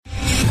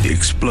The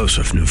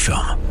explosive new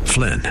film,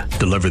 Flynn,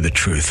 deliver the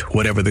truth,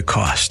 whatever the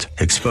cost.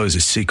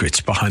 Exposes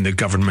secrets behind the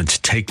government's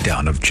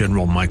takedown of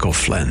General Michael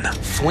Flynn.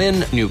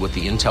 Flynn knew what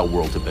the intel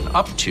world had been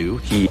up to.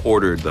 He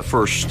ordered the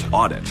first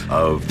audit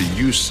of the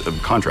use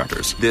of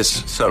contractors.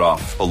 This set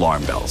off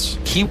alarm bells.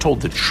 He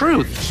told the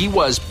truth. He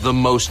was the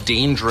most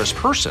dangerous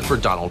person for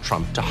Donald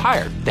Trump to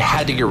hire. They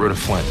had to get rid of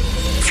Flynn.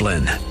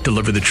 Flynn,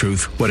 deliver the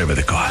truth, whatever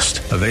the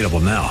cost. Available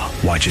now.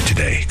 Watch it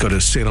today. Go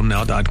to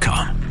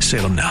salemnow.com.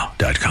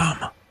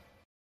 salemnow.com.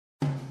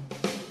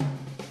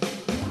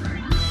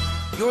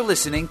 You're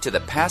listening to the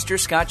Pastor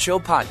Scott Show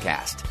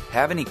podcast.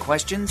 Have any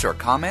questions or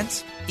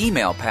comments?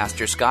 Email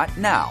Pastor Scott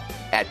now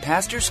at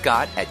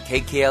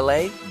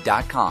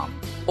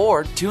pastorscott@kkla.com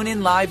or tune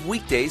in live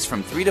weekdays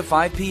from 3 to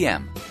 5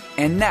 p.m.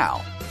 And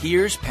now,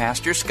 here's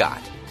Pastor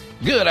Scott.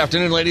 Good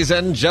afternoon, ladies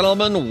and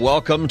gentlemen.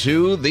 Welcome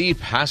to the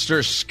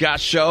Pastor Scott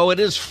Show. It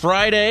is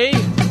Friday.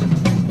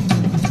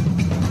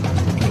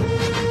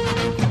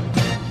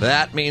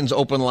 That means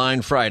Open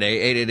Line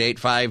Friday,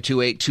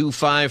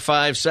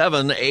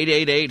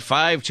 888-528-2557,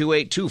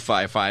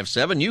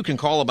 888-528-2557. You can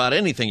call about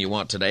anything you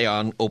want today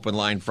on Open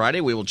Line Friday.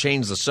 We will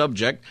change the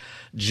subject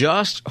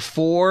just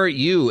for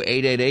you,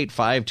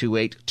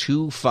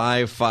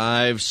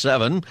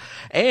 888-528-2557.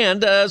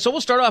 And so we'll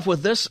start off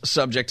with this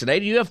subject today.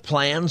 Do you have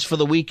plans for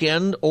the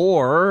weekend,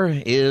 or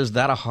is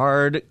that a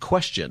hard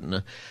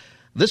question?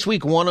 This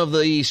week, one of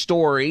the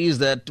stories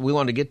that we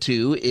want to get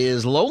to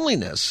is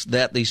loneliness,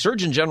 that the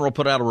Surgeon General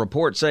put out a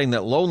report saying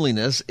that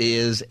loneliness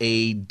is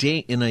a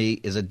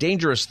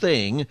dangerous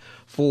thing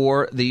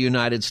for the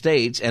United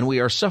States, and we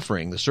are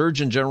suffering. The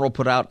Surgeon General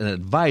put out an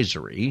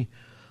advisory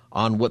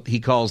on what he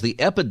calls the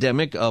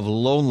epidemic of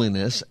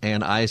loneliness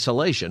and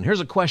isolation.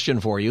 Here's a question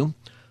for you.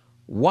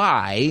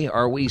 Why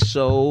are we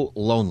so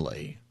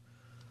lonely?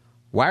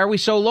 Why are we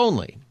so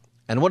lonely?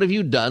 And what have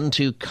you done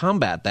to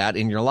combat that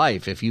in your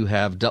life if you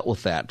have dealt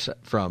with that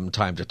from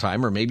time to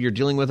time, or maybe you're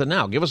dealing with it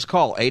now? Give us a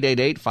call,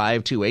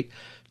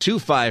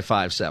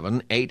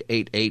 888-528-2557,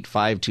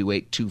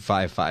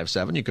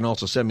 888-528-2557. You can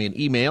also send me an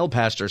email,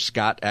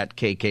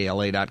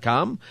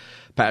 pastorscott@kkla.com,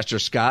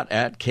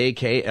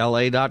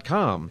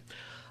 pastorscott@kkla.com.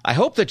 I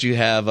hope that you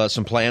have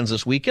some plans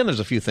this weekend. There's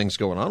a few things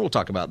going on. We'll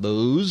talk about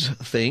those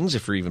things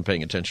if you're even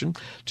paying attention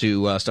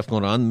to stuff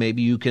going on.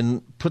 Maybe you can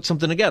put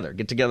something together,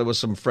 get together with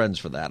some friends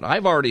for that.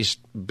 I've already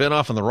been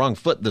off on the wrong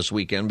foot this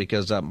weekend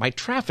because my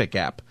traffic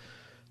app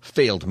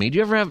failed me. Do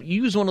you ever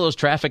use one of those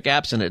traffic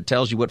apps and it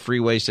tells you what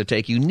freeways to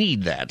take? You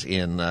need that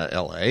in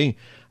L.A.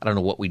 I don't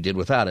know what we did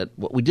without it.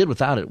 What we did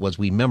without it was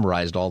we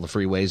memorized all the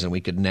freeways and we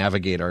could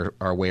navigate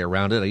our way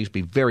around it. I used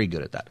to be very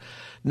good at that.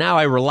 Now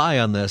I rely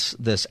on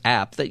this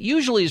app that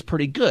usually is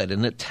pretty good,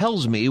 and it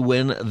tells me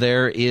when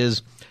there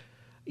is,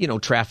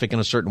 traffic in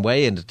a certain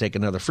way and to take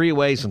another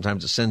freeway.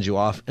 Sometimes it sends you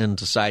off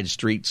into side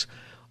streets.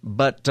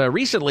 But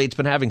recently it's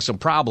been having some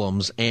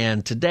problems,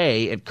 and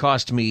today it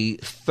cost me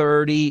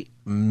 30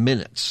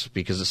 minutes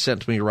because it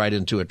sent me right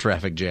into a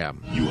traffic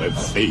jam. You have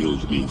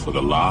failed me for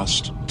the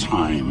last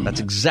time. That's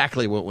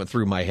exactly what went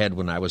through my head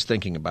when I was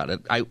thinking about it.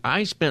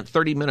 I spent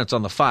 30 minutes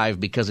on the 5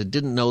 because it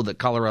didn't know that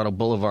Colorado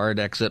Boulevard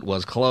exit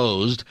was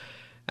closed,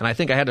 and I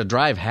think I had to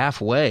drive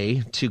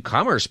halfway to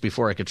Commerce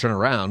before I could turn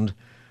around.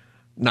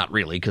 Not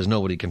really, because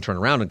nobody can turn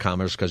around in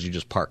Commerce because you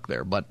just park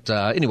there. But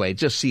anyway, it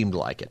just seemed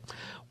like it.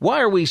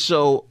 Why are we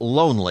so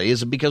lonely?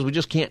 Is it because we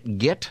just can't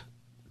get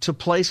to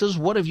places?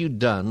 What have you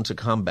done to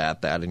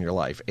combat that in your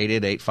life?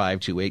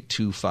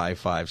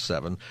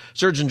 888-528-2557.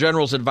 Surgeon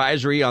General's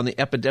advisory on the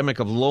epidemic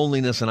of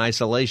loneliness and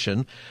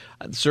isolation.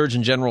 The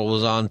Surgeon General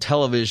was on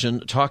television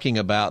talking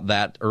about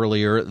that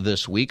earlier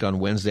this week. On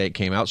Wednesday it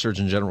came out.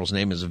 Surgeon General's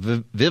name is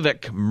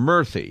Vivek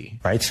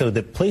Murthy. Right, so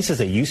the places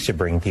that used to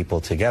bring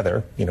people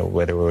together,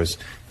 whether it was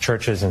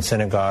churches and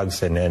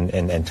synagogues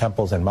and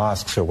temples and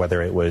mosques, or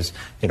whether it was,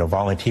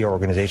 volunteer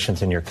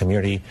organizations in your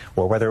community,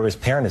 or whether it was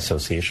parent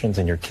associations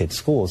in your kids'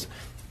 schools,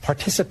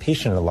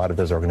 participation in a lot of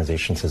those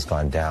organizations has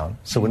gone down.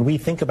 So when we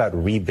think about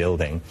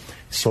rebuilding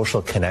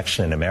social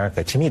connection in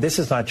America, to me, this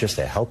is not just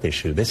a health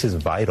issue. This is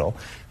vital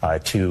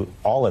to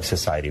all of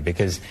society,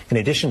 because in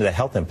addition to the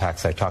health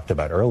impacts I talked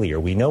about earlier,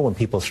 we know when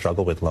people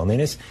struggle with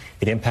loneliness,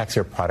 it impacts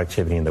their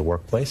productivity in the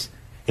workplace.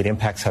 It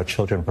impacts how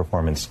children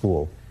perform in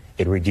school.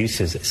 It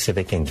reduces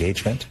civic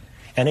engagement,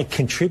 and it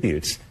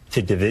contributes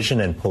to division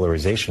and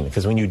polarization,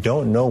 because when you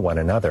don't know one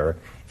another,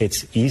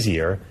 it's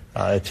easier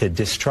to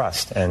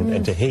distrust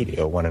and to hate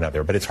one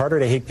another. But it's harder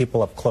to hate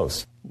people up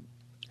close.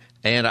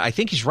 And I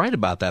think he's right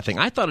about that thing.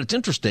 I thought it's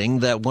interesting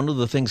that one of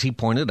the things he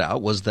pointed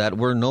out was that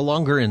we're no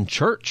longer in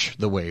church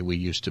the way we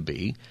used to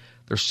be.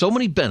 There's so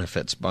many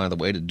benefits, by the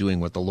way, to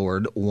doing what the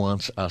Lord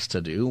wants us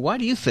to do. Why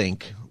do you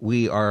think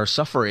we are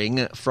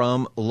suffering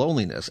from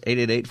loneliness?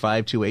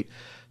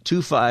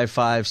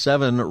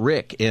 888-528-2557.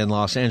 Rick in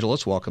Los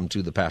Angeles, welcome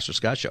to the Pastor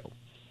Scott Show.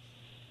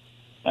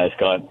 Hi,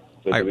 Scott.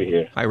 Good to be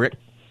here. Hi, Rick.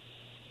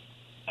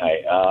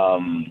 Hi.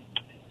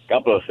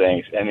 Couple of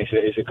things, and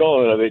it's a call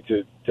a little bit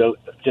to tell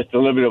just a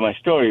little bit of my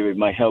story, which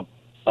might help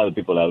other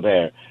people out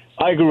there.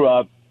 I grew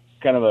up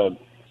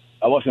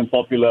I wasn't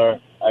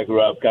popular. I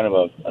grew up kind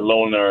of a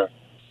loner.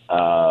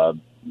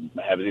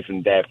 have a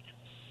different depth.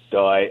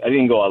 So I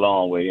didn't go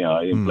along with,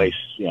 I didn't play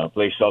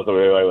soccer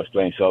where I was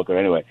playing soccer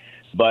anyway.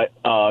 But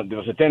there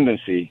was a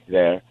tendency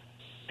there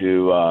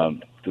to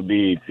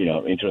be,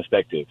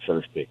 introspective,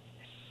 so to speak.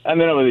 And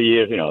then over the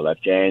years, life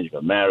changed,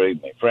 got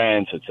married, made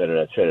friends, et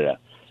cetera, et cetera.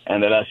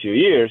 And the last few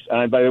years,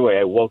 and by the way,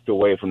 I walked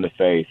away from the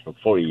faith for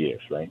 40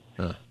 years, right?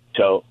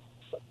 So,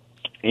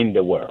 in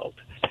the world.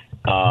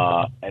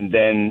 And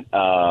then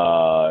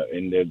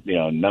in the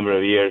number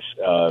of years,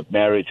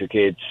 married to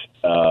kids,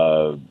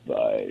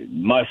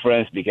 my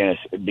friends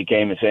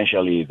became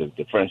essentially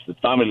the friends, the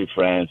family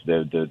friends,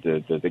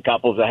 the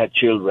couples that had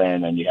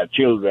children, and you have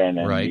children,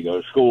 and you go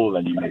to school,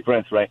 and you make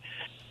friends, right?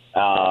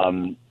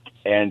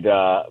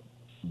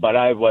 But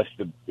I was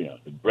the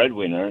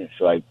breadwinner,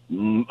 so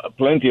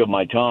plenty of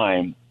my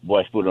time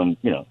was put on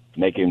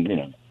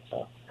making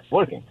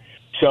working.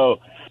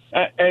 So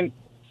and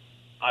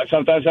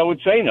sometimes I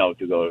would say no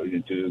to go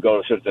to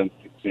certain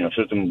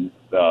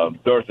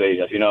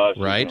birthdays, as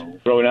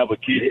growing up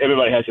with kids,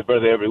 everybody has a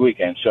birthday every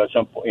weekend. So at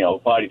some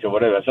point, parties or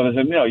whatever. Sometimes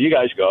I said, you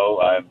guys go.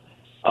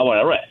 I want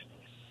to rest.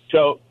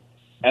 So,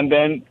 and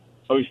then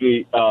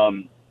obviously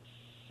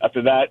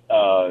after that,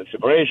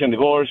 separation,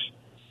 divorce.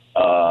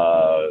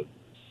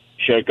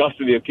 Share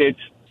custody of kids,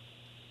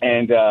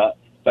 and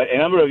but a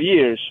number of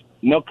years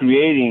not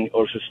creating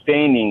or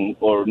sustaining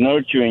or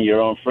nurturing your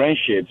own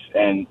friendships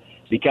and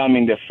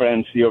becoming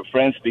your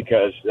friends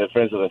because the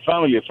friends of the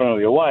family, your friend of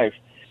your wife,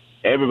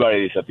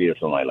 everybody disappeared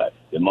from my life.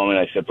 The moment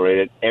I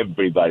separated,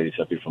 everybody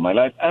disappeared from my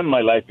life, and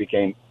my life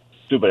became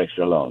super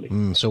extra lonely.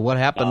 So what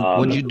happened?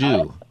 What'd you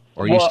do?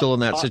 Or are you still in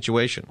that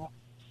situation?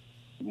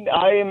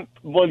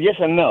 Yes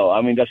and no.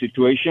 I'm in that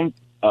situation,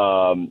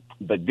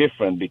 but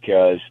different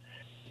because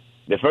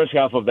the first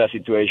half of that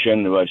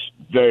situation was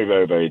very,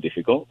 very, very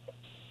difficult.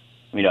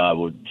 I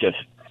would just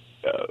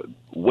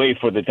wait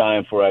for the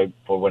time for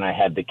when I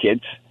had the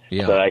kids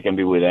so that I can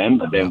be with them.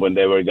 But then when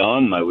they were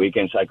gone, my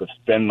weekends, I could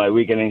spend my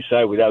weekend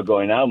inside without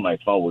going out. My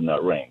phone would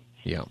not ring.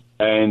 Yeah.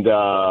 And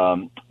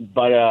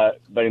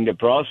but in the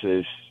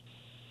process,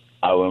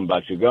 I went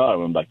back to God. I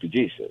went back to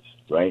Jesus,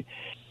 right?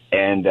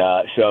 And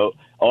so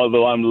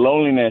although I'm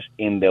loneliness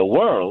in the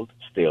world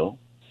still,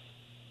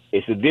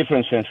 it's a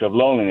different sense of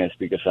loneliness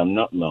because I'm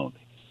not lonely,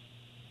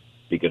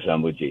 because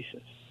I'm with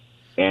Jesus.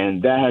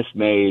 And that has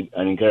made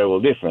an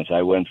incredible difference.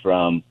 I went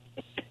from,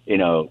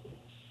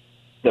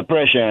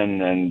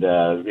 depression and,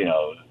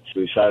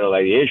 suicidal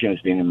ideation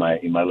has been in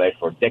my life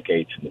for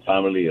decades, in the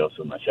family,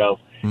 also myself.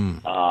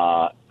 And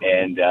for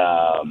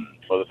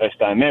the first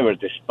time ever,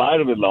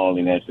 despite of the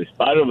loneliness,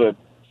 despite of a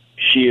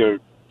sheer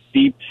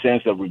deep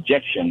sense of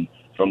rejection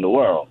from the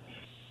world,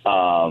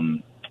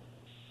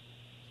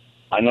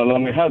 I no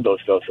longer have those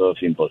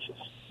impulses.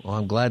 Well,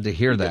 I'm glad to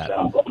hear that.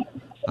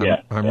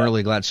 I'm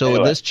really glad. So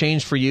anyway. This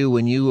changed for you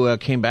when you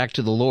came back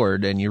to the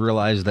Lord and you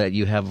realized that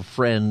you have a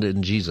friend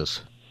in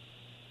Jesus.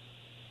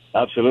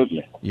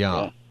 Absolutely.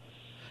 Yeah.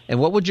 And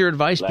what would your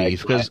advice be?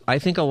 Because I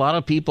think a lot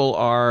of people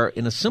are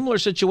in a similar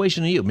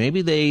situation to you.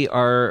 Maybe they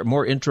are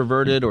more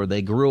introverted or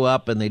they grew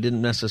up and they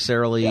didn't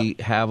necessarily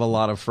have a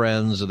lot of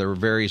friends, or there were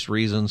various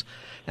reasons.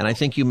 And I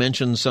think you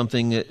mentioned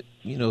something,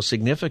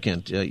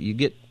 significant. You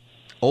get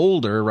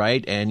older,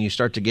 right, and you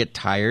start to get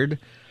tired.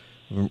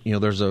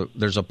 There's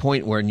a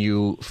point when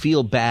you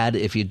feel bad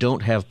if you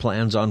don't have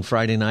plans on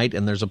Friday night,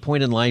 and there's a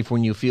point in life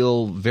when you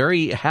feel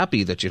very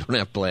happy that you don't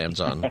have plans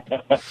on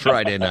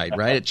Friday night,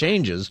 right? It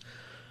changes.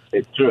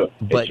 It's true.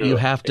 But you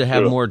have to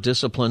have more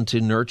discipline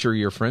to nurture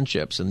your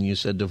friendships. And you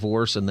said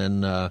divorce and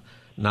then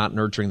not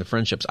nurturing the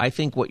friendships. I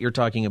think what you're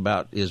talking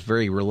about is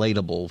very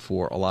relatable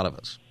for a lot of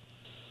us.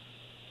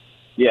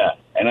 Yeah,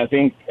 and I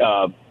think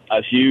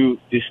as you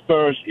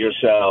disperse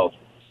yourself,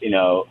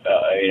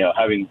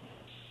 having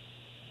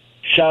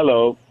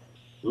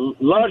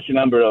large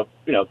number of,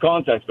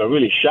 contacts, but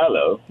really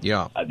shallow.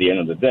 Yeah. At the end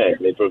of the day,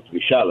 they prove to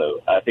be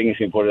shallow. I think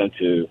it's important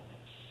to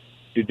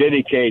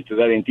dedicate to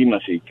that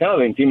intimacy, kind of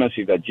the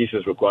intimacy that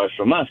Jesus requires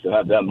from us, to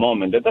have that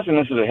moment. That doesn't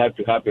necessarily have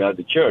to happen at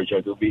the church,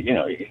 or to be,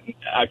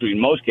 actually in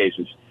most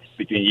cases,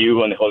 between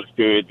you and the Holy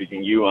Spirit,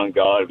 between you and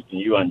God,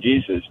 between you and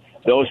Jesus.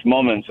 Those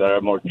moments that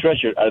are more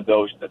treasured are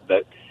those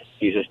that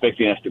He's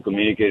expecting us to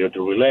communicate or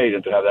to relate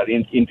and to have that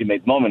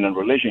intimate moment and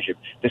relationship.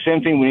 The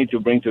same thing we need to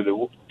bring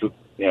to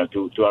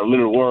our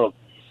little world,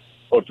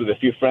 or to the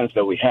few friends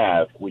that we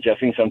have, which I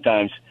think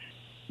sometimes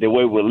the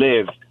way we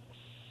live,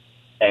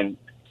 and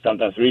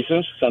sometimes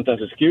reasons,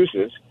 sometimes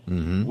excuses,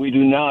 we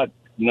do not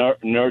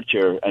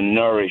nurture and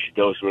nourish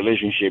those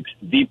relationships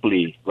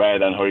deeply rather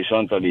than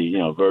horizontally,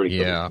 vertically.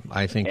 Yeah,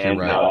 I think you're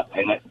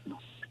right.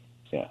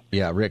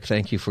 Yeah, Rick,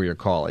 thank you for your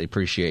call. I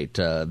appreciate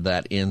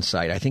that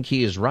insight. I think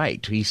he is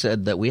right. He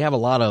said that we have a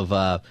lot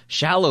of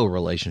shallow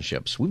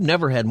relationships. We've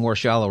never had more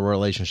shallow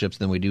relationships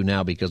than we do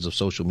now because of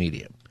social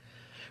media.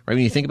 Right?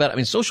 When you think about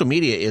it, social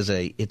media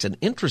it's an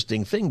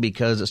interesting thing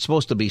because it's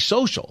supposed to be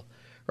social,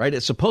 right?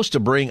 It's supposed to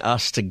bring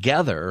us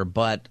together,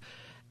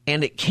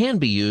 and it can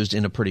be used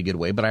in a pretty good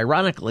way, but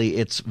ironically,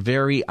 it's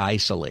very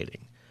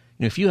isolating.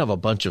 If you have a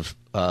bunch of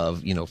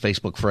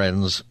Facebook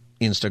friends,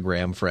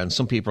 Instagram friends.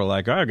 Some people are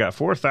like, I got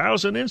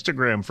 4,000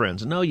 Instagram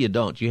friends. No, you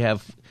don't. You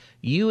have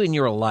you in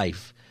your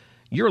life.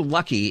 You're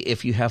lucky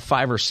if you have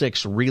 5 or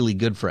 6 really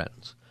good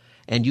friends.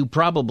 And you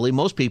probably,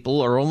 most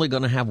people are only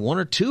going to have 1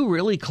 or 2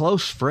 really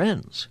close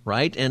friends,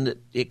 right? And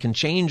it can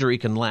change or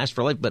it can last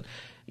for life, but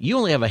you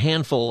only have a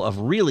handful of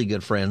really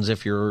good friends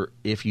if you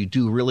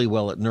do really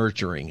well at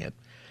nurturing it.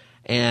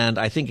 And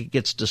I think it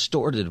gets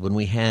distorted when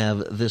we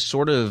have this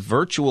sort of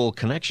virtual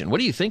connection. What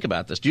do you think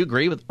about this? Do you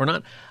agree with or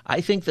not? I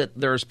think that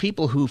there's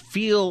people who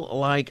feel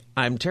like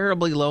I'm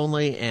terribly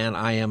lonely and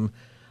I am,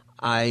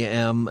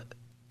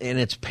 and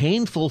it's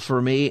painful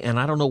for me, and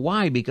I don't know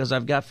why, because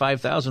I've got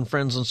 5,000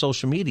 friends on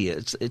social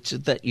media. It's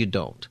that you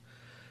don't.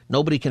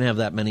 Nobody can have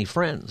that many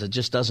friends. It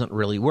just doesn't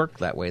really work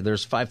that way.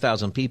 There's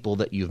 5,000 people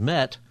that you've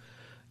met,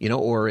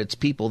 or it's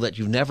people that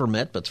you've never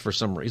met, but for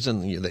some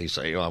reason they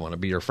say, I want to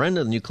be your friend,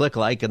 and you click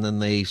like, and then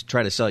they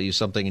try to sell you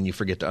something, and you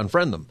forget to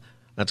unfriend them.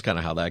 That's kind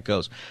of how that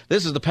goes.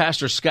 This is the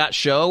Pastor Scott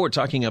Show. We're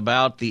talking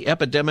about the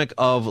epidemic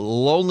of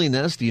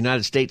loneliness. The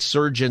United States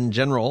Surgeon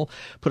General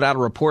put out a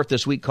report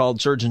this week called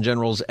Surgeon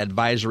General's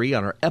Advisory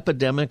on our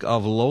epidemic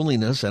of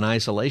loneliness and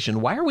isolation.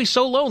 Why are we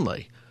so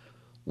lonely?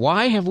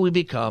 Why have we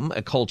become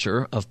a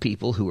culture of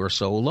people who are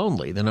so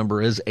lonely? The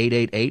number is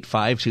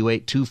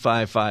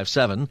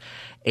 888-528-2557,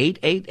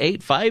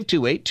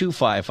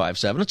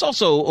 888-528-2557. It's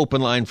also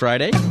Open Line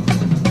Friday.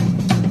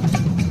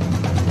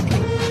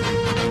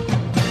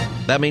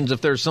 That means if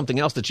there's something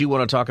else that you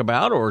want to talk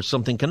about or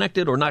something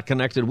connected or not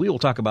connected, we will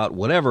talk about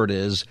whatever it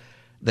is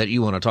that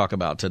you want to talk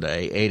about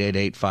today,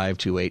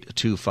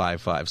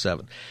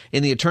 888-528-2557.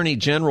 In the Attorney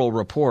General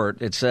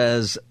report, it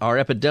says our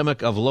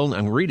epidemic of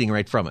loneliness, I'm reading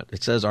right from it.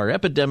 It says our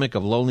epidemic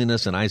of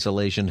loneliness and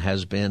isolation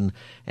has been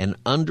an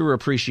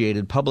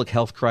underappreciated public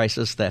health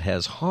crisis that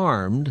has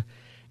harmed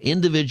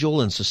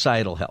individual and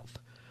societal health.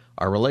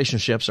 Our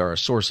relationships are a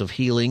source of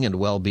healing and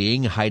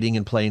well-being hiding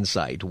in plain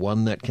sight,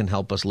 one that can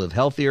help us live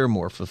healthier,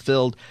 more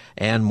fulfilled,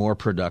 and more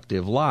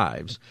productive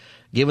lives.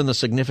 Given the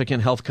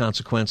significant health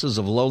consequences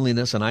of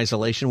loneliness and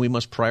isolation, we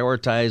must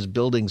prioritize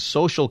building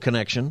social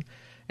connection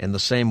in the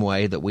same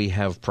way that we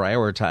have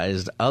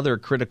prioritized other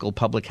critical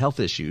public health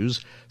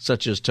issues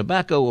such as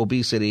tobacco,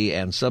 obesity,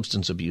 and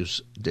substance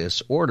abuse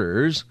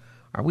disorders.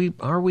 Are we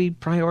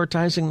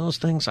prioritizing those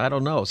things? I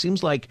don't know. It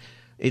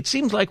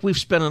seems like we've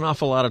spent an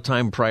awful lot of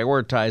time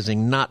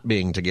prioritizing not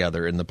being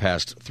together in the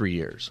past 3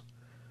 years.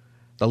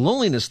 The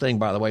loneliness thing,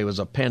 by the way, was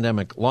a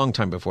pandemic long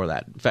time before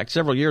that. In fact,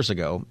 several years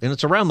ago, and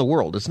it's around the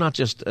world. It's not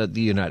just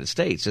the United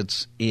States.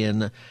 It's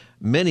in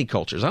many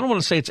cultures. I don't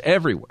want to say it's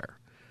everywhere.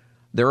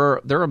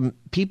 There are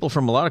people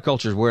from a lot of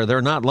cultures where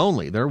they're not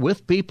lonely. They're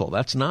with people.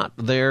 That's not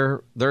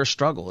their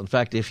struggle. In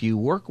fact, if you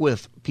work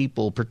with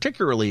people,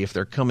 particularly if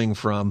they're coming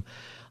from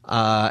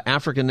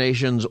African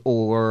nations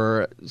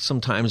or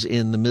sometimes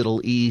in the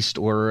Middle East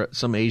or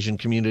some Asian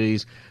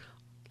communities,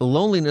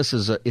 loneliness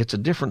it's a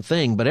different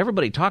thing, but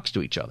everybody talks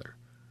to each other.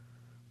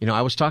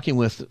 I was talking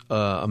with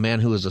a man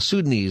who is a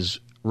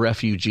Sudanese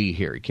refugee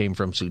here. He came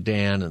from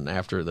Sudan, and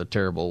after the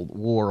terrible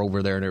war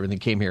over there and everything,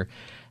 came here.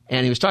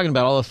 And he was talking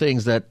about all the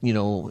things that,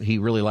 he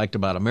really liked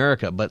about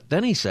America. But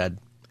then he said,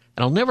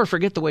 and I'll never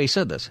forget the way he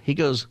said this, he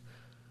goes,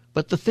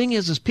 but the thing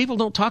is people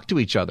don't talk to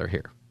each other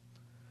here.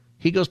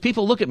 He goes,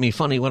 people look at me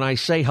funny when I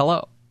say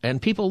hello,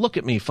 and people look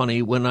at me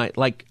funny when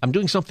I'm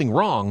doing something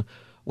wrong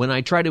when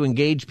I try to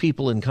engage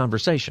people in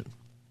conversation.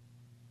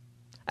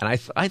 And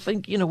I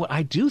think,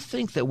 I do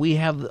think that we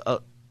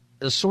have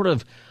a sort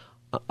of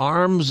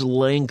arm's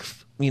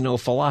length,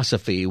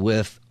 philosophy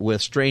with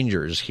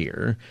strangers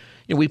here.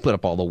 We put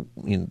up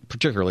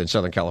particularly in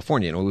Southern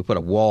California, we put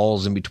up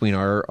walls in between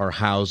our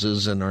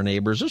houses and our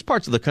neighbors. There's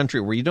parts of the country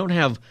where you don't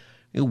have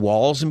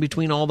walls in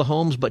between all the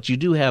homes, but you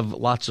do have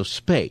lots of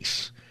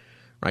space.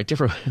 Right,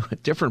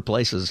 different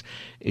places.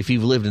 If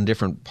you've lived in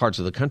different parts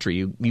of the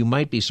country, you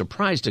might be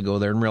surprised to go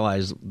there and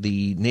realize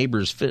the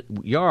neighbor's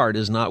yard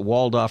is not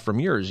walled off from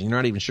yours. You're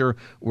not even sure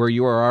where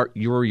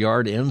your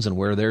yard ends and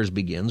where theirs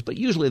begins. But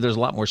usually there's a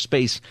lot more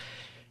space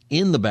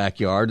in the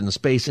backyard and the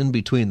space in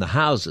between the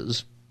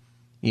houses.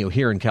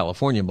 Here in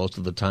California, most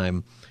of the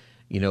time,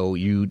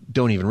 you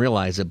don't even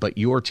realize it, but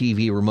your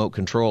TV remote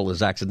control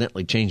is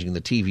accidentally changing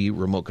the TV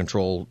remote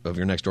control of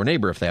your next door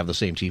neighbor if they have the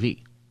same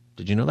TV.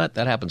 Did you know that?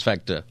 That happens. In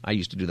fact, I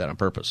used to do that on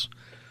purpose.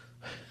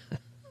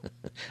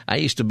 I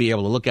used to be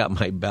able to look out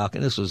my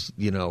balcony. This was,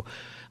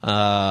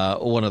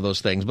 one of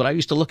those things. But I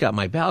used to look out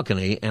my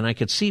balcony, and I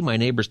could see my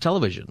neighbor's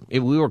television.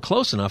 We were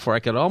close enough where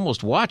I could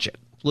almost watch it,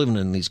 living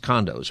in these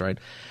condos, right?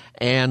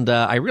 And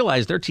I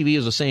realized their TV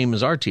is the same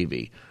as our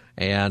TV.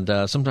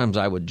 And sometimes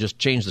I would just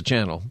change the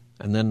channel,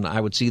 and then I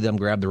would see them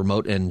grab the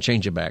remote and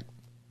change it back.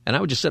 And I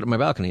would just sit at my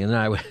balcony, and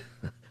then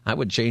I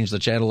would change the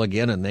channel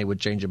again, and they would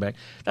change it back.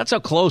 That's how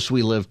close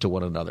we live to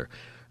one another.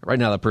 Right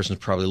now, that person's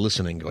probably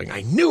listening going,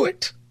 I knew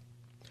it!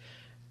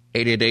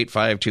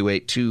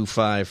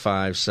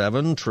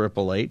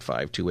 888-528-2557,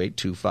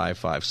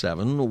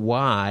 888-528-2557.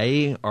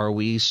 Why are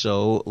we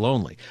so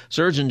lonely?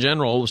 Surgeon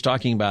General was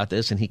talking about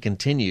this, and he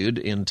continued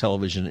in a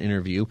television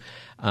interview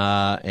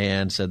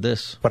and said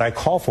this. What I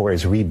call for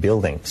is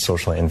rebuilding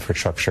social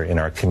infrastructure in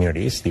our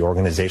communities, the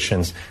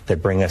organizations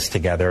that bring us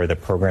together, the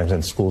programs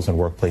in schools and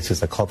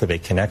workplaces that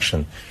cultivate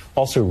connection,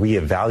 also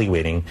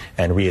reevaluating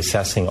and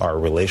reassessing our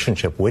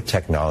relationship with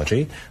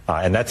technology.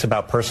 And that's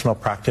about personal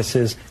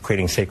practices,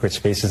 creating sacred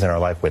spaces in our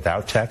life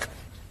without tech,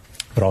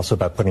 but also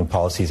about putting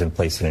policies in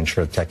place that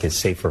ensure tech is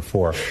safer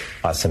for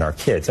us and our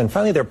kids. And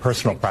finally, there are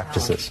personal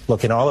practices.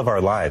 Look, in all of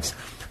our lives,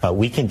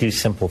 we can do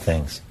simple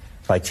things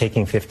like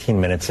taking 15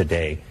 minutes a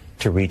day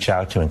to reach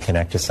out to and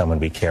connect to someone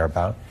we care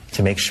about,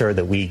 to make sure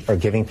that we are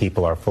giving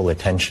people our full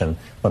attention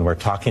when we're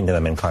talking to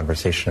them in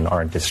conversation and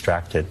aren't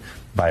distracted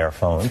by our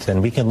phones.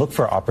 And we can look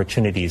for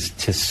opportunities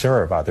to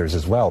serve others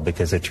as well,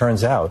 because it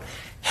turns out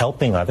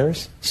helping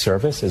others,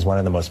 service, is one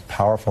of the most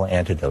powerful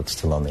antidotes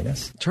to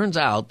loneliness. Turns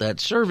out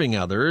that serving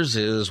others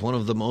is one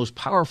of the most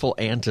powerful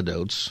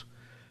antidotes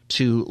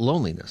to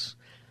loneliness.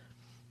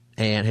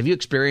 And have you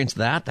experienced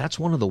that? That's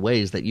one of the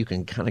ways that you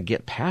can kind of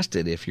get past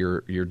it if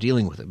you're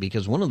dealing with it.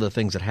 Because one of the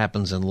things that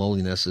happens in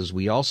loneliness is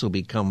we also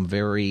become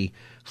very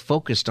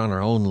focused on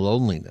our own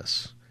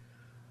loneliness.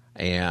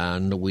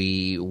 And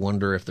we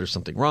wonder if there's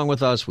something wrong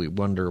with us. We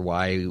wonder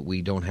why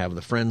we don't have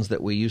the friends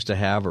that we used to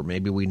have, or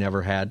maybe we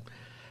never had.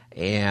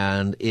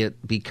 And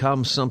it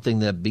becomes something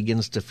that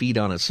begins to feed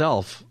on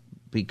itself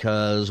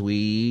because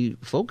we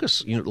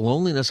focus.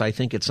 Loneliness, I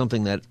think it's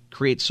something that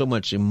creates so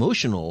much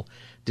emotional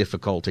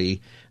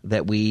difficulty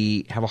that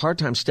we have a hard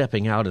time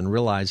stepping out and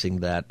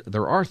realizing that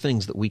there are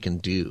things that we can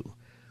do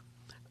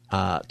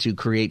to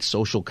create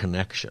social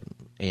connection.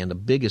 And the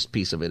biggest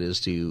piece of it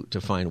is to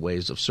find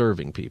ways of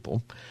serving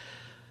people.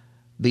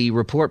 The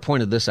report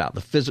pointed this out.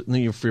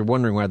 If you're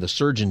wondering why the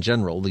Surgeon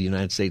General, the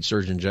United States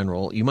Surgeon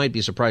General, you might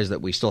be surprised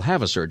that we still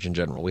have a Surgeon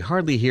General. We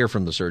hardly hear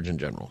from the Surgeon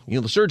General.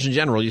 The Surgeon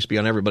General used to be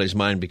on everybody's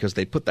mind because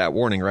they put that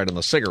warning right on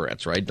the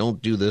cigarettes, right?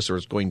 Don't do this or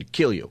it's going to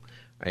kill you.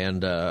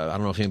 And I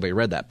don't know if anybody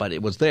read that, but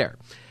it was there.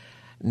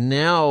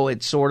 Now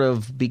it sort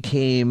of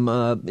became,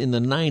 in the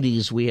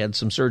 90s, we had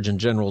some Surgeon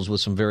Generals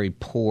with some very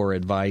poor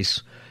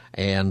advice,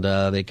 and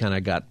they kind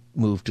of got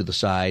moved to the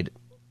side.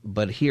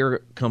 But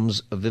here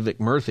comes Vivek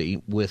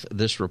Murthy with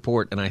this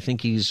report, and I think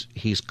he's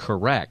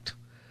correct,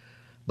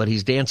 but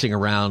he's dancing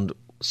around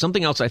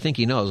something else I think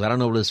he knows. I don't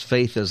know what his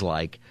faith is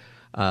like,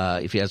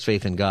 if he has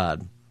faith in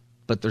God,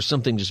 but there's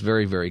something just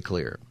very, very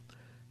clear.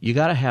 You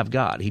got to have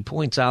God. He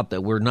points out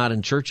that we're not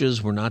in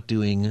churches, we're not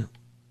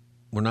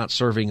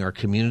serving our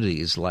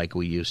communities like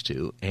we used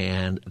to,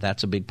 and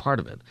that's a big part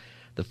of it.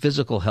 The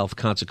physical health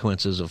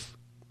consequences of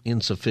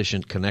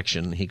insufficient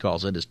connection, he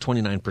calls it, is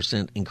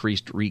 29%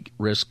 increased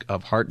risk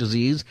of heart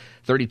disease,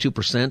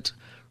 32%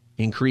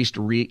 increased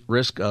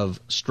risk of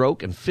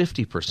stroke, and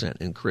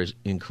 50%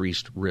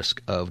 increased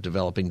risk of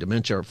developing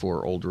dementia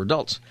for older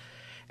adults.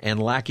 And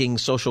lacking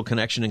social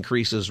connection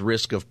increases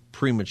risk of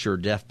premature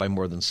death by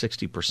more than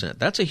 60%.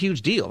 That's a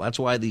huge deal. That's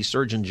why the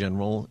Surgeon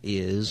General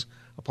is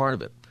a part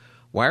of it.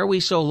 Why are we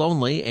so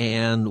lonely,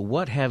 and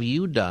what have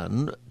you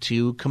done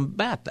to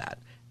combat that?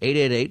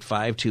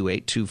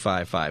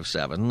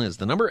 888-528-2557 is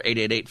the number,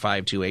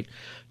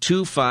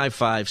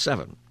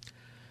 888-528-2557.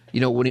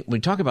 When we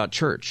talk about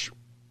church,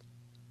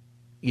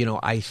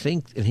 I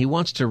think, and he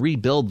wants to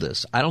rebuild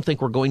this. I don't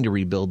think we're going to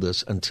rebuild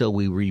this until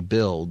we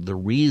rebuild the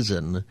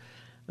reason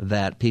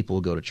that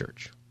people go to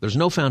church. There's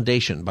no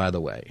foundation, by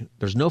the way.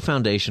 There's no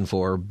foundation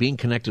for being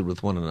connected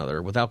with one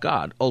another without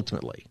God,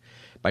 ultimately.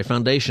 By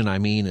foundation, I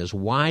mean is,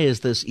 why is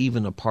this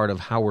even a part of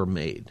how we're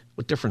made?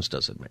 What difference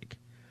does it make?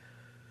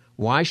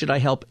 Why should I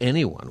help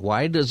anyone?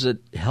 Why does it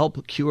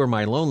help cure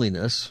my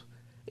loneliness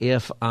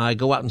if I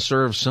go out and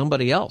serve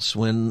somebody else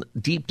when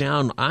deep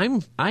down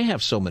I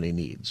have so many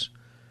needs?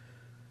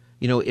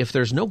 If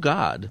there's no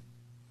God,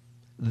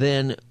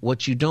 then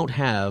what you don't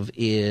have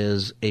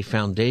is a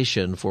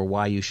foundation for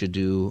why you should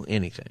do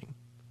anything.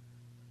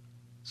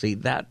 See,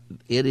 that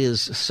it is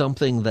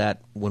something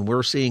that when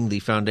we're seeing the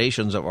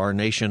foundations of our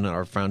nation,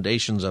 our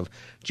foundations of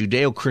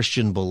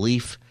Judeo-Christian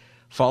belief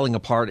falling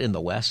apart in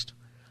the West,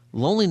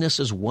 loneliness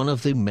is one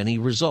of the many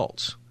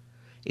results.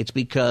 It's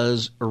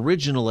because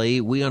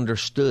originally we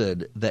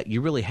understood that you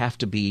really have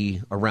to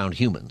be around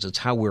humans. It's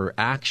how we're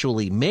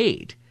actually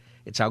made.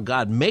 It's how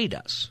God made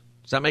us.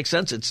 Does that make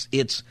sense?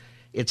 It's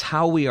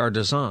how we are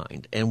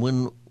designed. And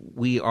when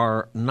we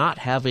are not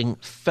having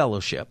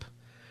fellowship,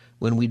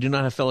 when we do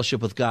not have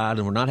fellowship with God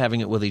and we're not having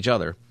it with each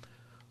other,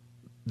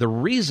 the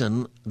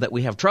reason that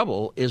we have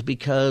trouble is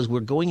because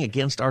we're going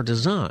against our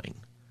design.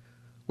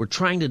 We're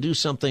trying to do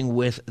something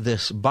with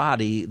this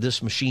body,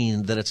 this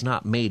machine, that it's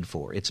not made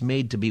for. It's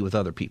made to be with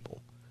other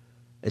people.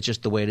 It's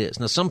just the way it is.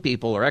 Now, some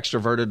people are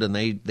extroverted and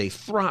they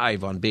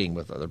thrive on being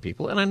with other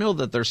people. And I know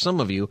that there's some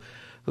of you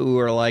who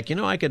are like,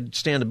 I could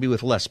stand to be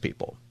with less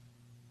people.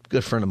 A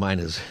good friend of mine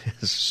is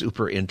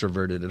super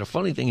introverted. And a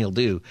funny thing he'll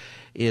do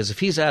is if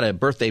he's at a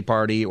birthday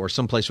party or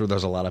someplace where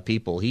there's a lot of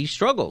people, he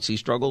struggles. He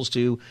struggles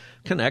to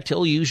connect.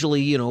 He'll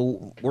usually,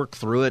 work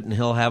through it, and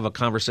he'll have a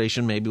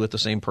conversation maybe with the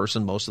same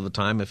person most of the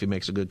time if he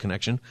makes a good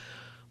connection.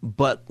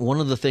 But one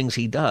of the things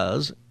he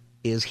does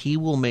is he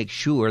will make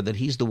sure that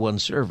he's the one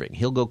serving.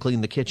 He'll go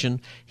clean the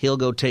kitchen. He'll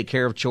go take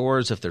care of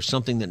chores. If there's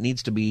something that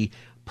needs to be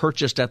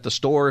purchased at the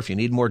store, if you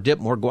need more dip,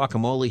 more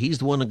guacamole, he's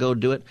the one to go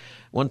do it.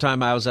 One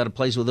time I was at a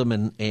place with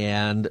him,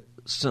 and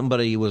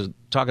somebody was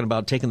talking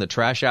about taking the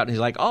trash out, and he's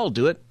like, I'll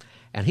do it.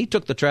 And he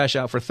took the trash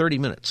out for 30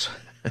 minutes.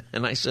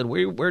 And I said,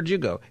 where'd you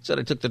go? He said,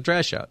 I took the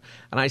trash out.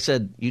 And I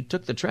said, you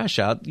took the trash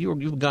out?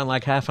 You've gone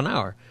like half an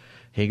hour.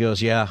 He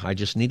goes, yeah, I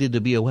just needed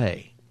to be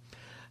away.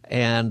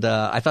 And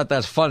I thought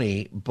that's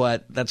funny,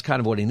 but that's kind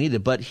of what he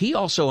needed. But he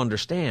also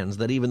understands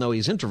that even though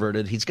he's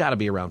introverted, he's got to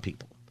be around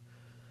people.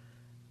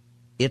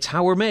 It's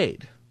how we're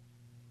made.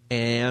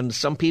 And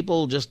some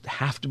people just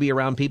have to be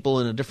around people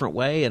in a different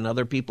way, and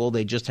other people,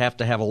 they just have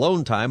to have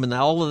alone time, and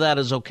all of that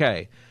is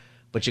okay.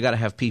 But you got to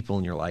have people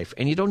in your life,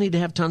 and you don't need to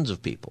have tons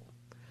of people.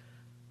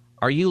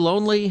 Are you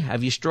lonely?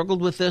 Have you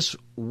struggled with this?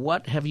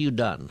 What have you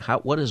done?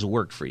 What has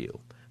worked for you?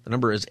 The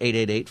number is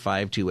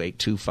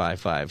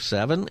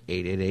 888-528-2557,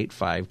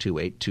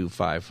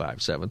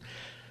 888-528-2557.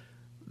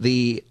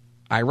 The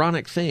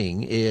ironic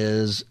thing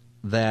is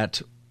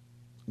that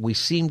we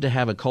seem to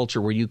have a culture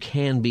where you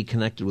can be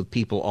connected with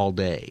people all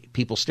day.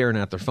 People staring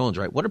at their phones,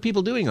 right? What are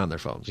people doing on their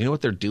phones? You know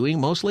what they're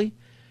doing mostly?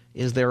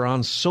 Is they're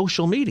on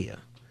social media.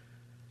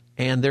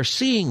 And they're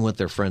seeing what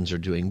their friends are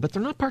doing, but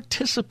they're not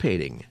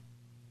participating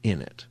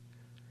in it.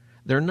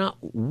 They're not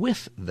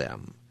with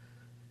them.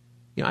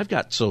 You know, I've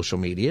got social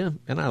media,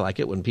 and I like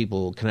it when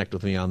people connect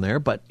with me on there.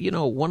 But, you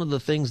know, one of the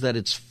things that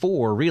it's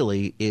for,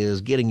 really,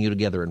 is getting you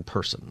together in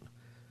person.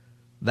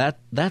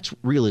 That's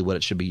really what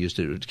it should be used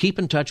to do. To keep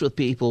in touch with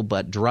people,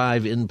 but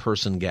drive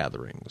in-person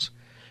gatherings.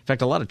 In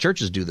fact, a lot of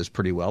churches do this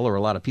pretty well, or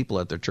a lot of people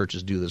at their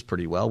churches do this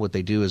pretty well. What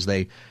they do is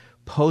they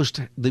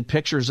post the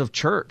pictures of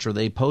church, or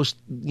they post,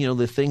 you know,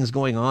 the things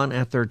going on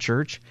at their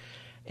church.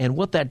 And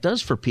what that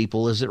does for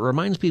people is it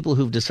reminds people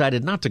who've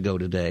decided not to go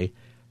today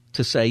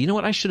to say, you know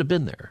what, I should have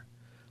been there.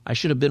 I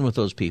should have been with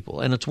those people.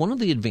 And it's one of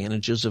the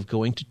advantages of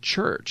going to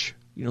church.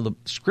 You know, the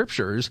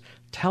scriptures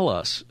tell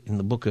us in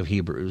the book of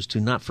Hebrews to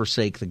not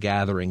forsake the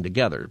gathering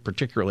together,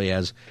 particularly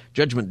as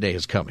Judgment Day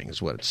is coming,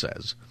 is what it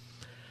says.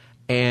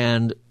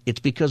 And it's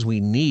because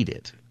we need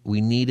it. We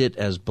need it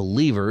as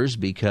believers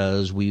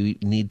because we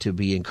need to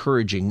be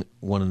encouraging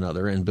one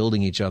another and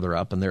building each other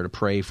up, and there to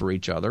pray for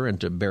each other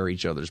and to bear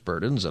each other's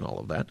burdens and all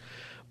of that.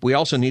 We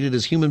also need it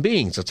as human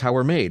beings. That's how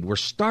we're made. We're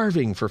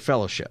starving for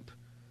fellowship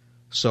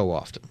so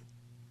often.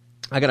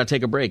 I got to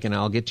take a break, and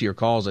I'll get to your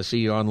calls. I see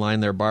you online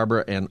there,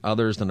 Barbara, and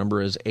others. The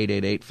number is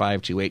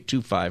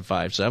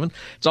 888-528-2557.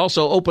 It's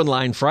also Open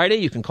Line Friday.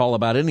 You can call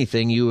about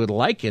anything you would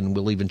like, and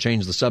we'll even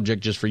change the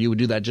subject just for you. We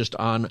do that just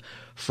on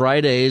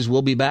Fridays.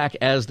 We'll be back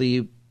as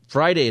the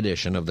Friday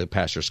edition of the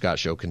Pastor Scott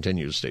Show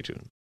continues. Stay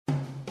tuned.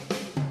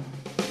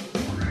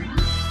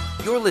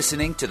 You're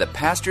listening to the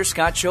Pastor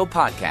Scott Show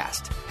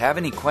podcast. Have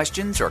any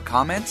questions or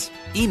comments?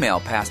 Email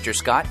Pastor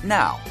Scott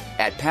now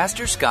at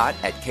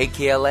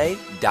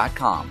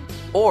pastorscott@kkla.com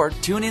or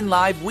tune in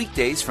live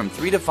weekdays from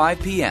 3 to 5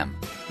 p.m.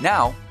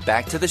 Now,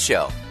 back to the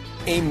show.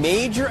 A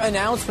major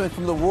announcement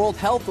from the World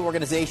Health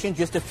Organization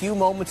just a few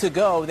moments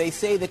ago. They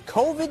say that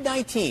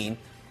COVID-19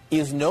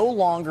 is no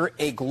longer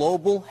a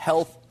global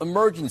health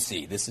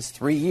emergency. This is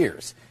 3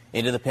 years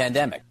into the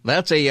pandemic.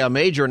 That's a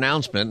major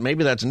announcement.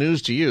 Maybe that's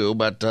news to you,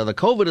 but the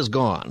COVID is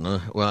gone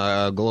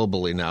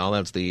globally now.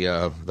 That's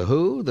the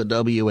WHO, the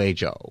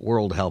WHO,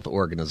 World Health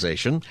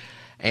Organization.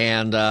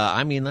 And,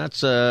 I mean,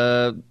 that's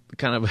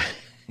kind of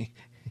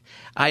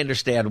I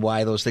understand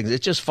why those things.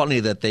 It's just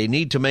funny that they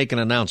need to make an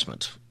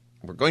announcement.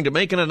 We're going to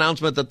make an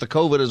announcement that the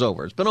COVID is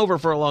over. It's been over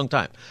for a long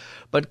time.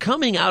 But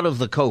coming out of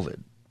the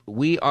COVID,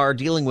 we are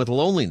dealing with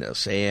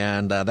loneliness,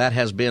 and that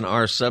has been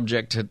our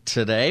subject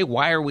today.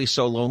 Why are we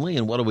so lonely,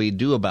 and what do we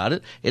do about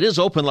it? It is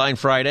Open Line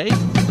Friday.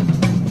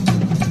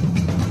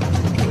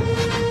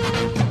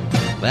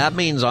 That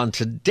means on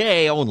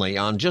today only,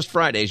 on just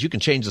Fridays, you can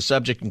change the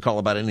subject and call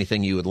about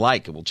anything you would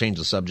like. It will change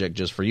the subject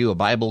just for you. A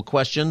Bible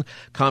question,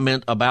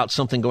 comment about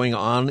something going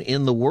on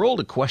in the world,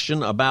 a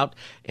question about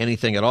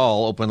anything at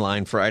all. Open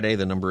Line Friday.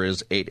 The number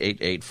is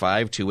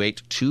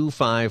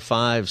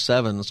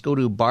 888-528-2557. Let's go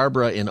to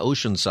Barbara in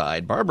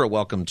Oceanside. Barbara,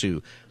 welcome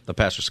to the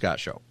Pastor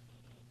Scott Show.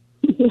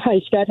 Hi,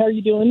 Scott. How are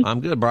you doing?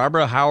 I'm good.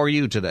 Barbara, how are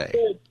you today?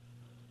 Good.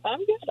 I'm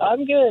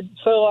good.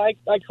 So I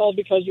called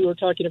because you were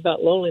talking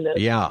about loneliness.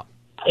 Yeah.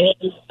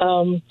 And,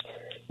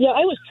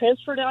 I was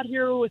transferred out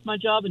here with my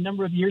job a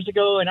number of years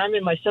ago, and I'm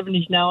in my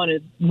 70s now and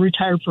I'm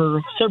retired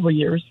for several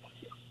years.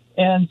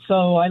 And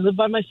so I live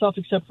by myself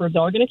except for a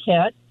dog and a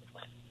cat.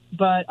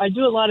 But I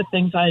do a lot of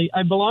things. I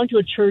belong to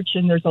a church,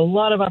 and there's a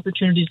lot of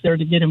opportunities there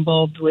to get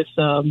involved with,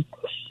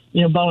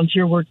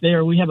 volunteer work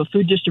there. We have a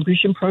food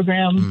distribution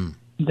program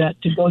that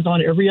goes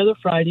on every other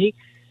Friday,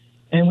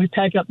 and we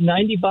pack up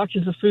 90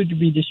 boxes of food to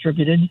be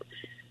distributed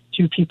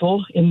to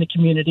people in the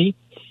community.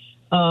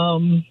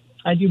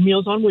 I do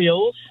Meals on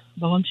Wheels,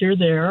 volunteer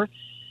there.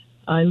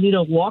 I lead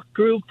a walk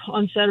group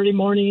on Saturday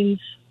mornings.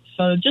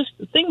 So just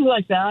things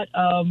like that.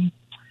 San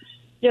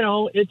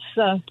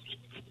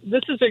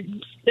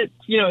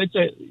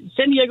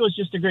Diego is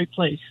just a great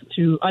place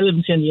I live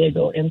in San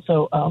Diego. And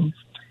so,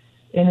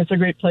 and it's a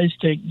great place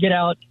to get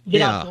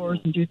outdoors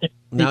and do things.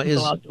 Now,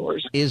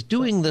 outdoors. is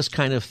doing this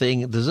kind of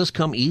thing, does this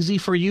come easy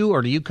for you,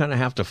 or do you kind of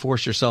have to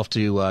force yourself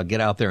to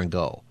get out there and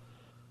go?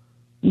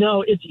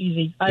 No, it's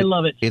easy. I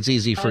love it. It's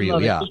easy for you,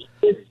 yeah.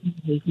 It's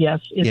easy.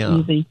 Yes, it's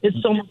easy.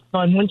 It's so much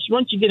fun.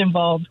 Once you get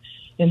involved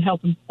in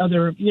helping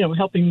other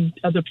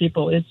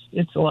people,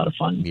 it's a lot of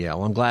fun. Yeah,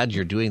 well, I'm glad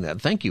you're doing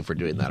that. Thank you for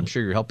doing that. I'm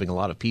sure you're helping a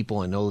lot of people.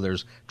 I know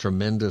there's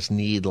tremendous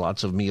need,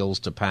 lots of meals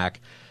to pack.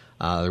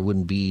 There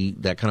wouldn't be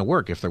that kind of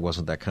work if there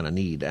wasn't that kind of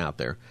need out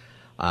there.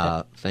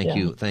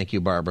 Thank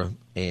you, Barbara,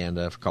 and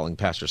for calling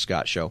Pastor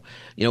Scott Show.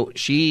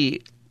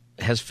 She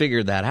has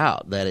figured that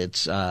out, that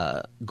it's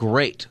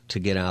great to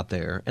get out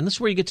there. And this is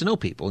where you get to know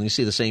people. And you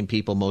see the same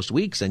people most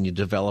weeks, and you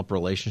develop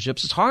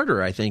relationships. It's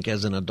harder, I think,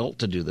 as an adult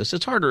to do this.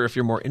 It's harder if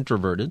you're more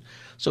introverted.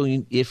 So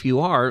if you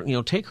are,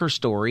 take her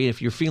story,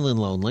 if you're feeling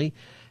lonely,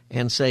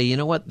 and say, you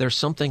know what, there's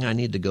something I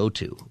need to go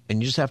to.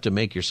 And you just have to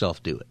make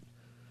yourself do it.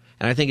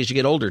 And I think as you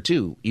get older,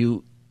 too,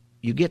 you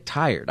get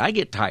tired. I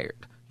get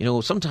tired.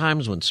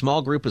 Sometimes when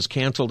small group is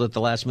canceled at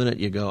the last minute,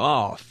 you go,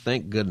 oh,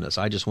 thank goodness,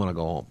 I just want to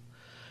go home.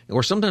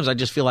 Or sometimes I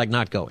just feel like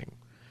not going.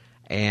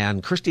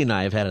 And Christy and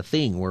I have had a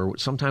thing where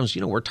sometimes,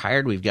 we're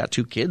tired. We've got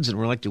 2 kids, and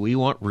we're like, do we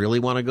really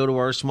want to go to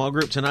our small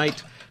group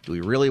tonight? Do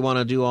we really want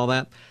to do all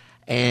that?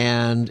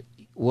 And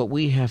what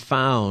we have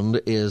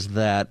found is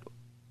that,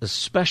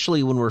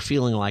 especially when we're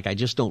feeling like I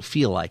just don't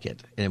feel like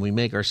it, and we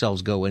make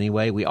ourselves go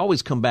anyway, we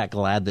always come back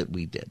glad that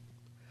we did.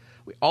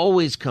 We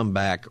always come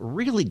back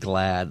really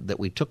glad that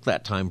we took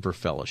that time for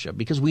fellowship,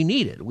 because we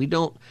need it. We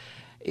don't.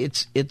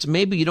 It's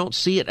maybe you don't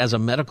see it as a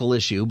medical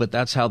issue, but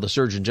that's how the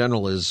Surgeon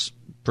General is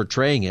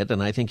portraying it,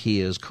 and I think he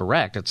is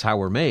correct. It's how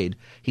we're made.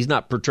 He's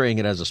not portraying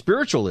it as a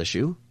spiritual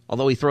issue,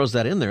 although he throws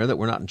that in there that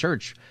we're not in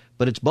church.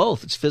 But it's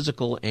both. It's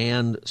physical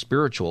and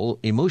spiritual,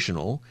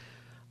 emotional.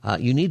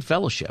 You need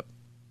fellowship.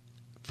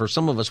 For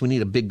some of us, we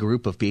need a big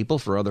group of people.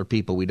 For other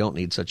people, we don't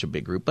need such a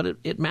big group. But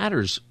it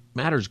matters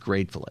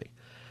gratefully.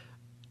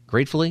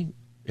 Gratefully,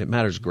 it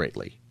matters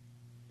greatly.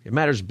 It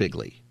matters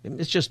bigly.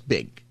 It's just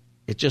big.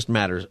 It just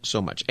matters so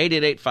much.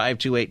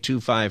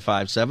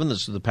 888-528-2557.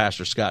 This is the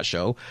Pastor Scott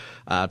Show,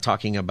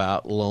 talking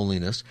about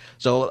loneliness.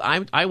 So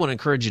I want to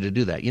encourage you to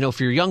do that. If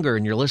you're younger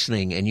and you're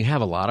listening and you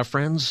have a lot of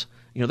friends,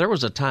 there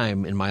was a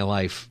time in my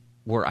life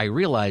where I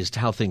realized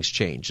how things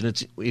change. And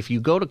it's if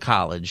you go to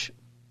college,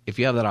 if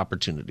you have that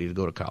opportunity to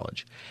go to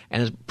college,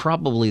 and it's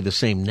probably the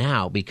same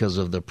now because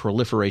of the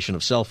proliferation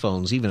of cell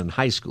phones, even in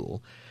high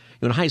school.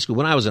 In high school,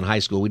 when I was in high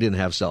school, we didn't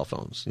have cell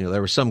phones.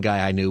 There was some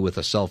guy I knew with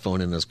a cell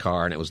phone in his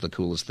car, and it was the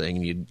coolest thing.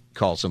 And you'd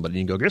call somebody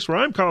and you'd go, guess where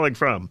I'm calling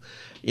from?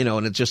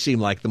 And it just seemed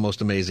like the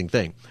most amazing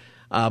thing.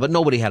 But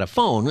nobody had a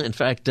phone. In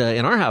fact,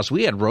 in our house,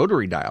 we had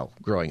rotary dial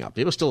growing up.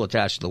 It was still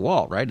attached to the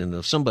wall, right? And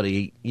if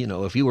somebody,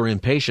 if you were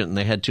impatient and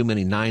they had too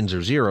many 9s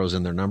or 0s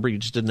in their number, you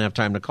just didn't have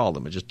time to call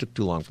them. It just took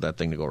too long for that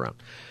thing to go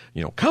around.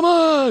 Come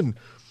on!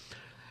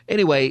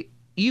 Anyway,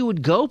 you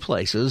would go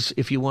places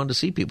if you wanted to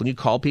see people. And you'd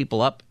call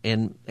people up,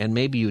 and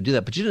maybe you would do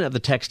that. But you didn't have the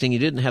texting. You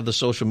didn't have the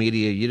social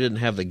media. You didn't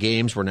have the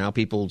games where now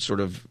people sort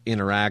of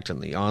interact and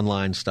the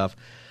online stuff.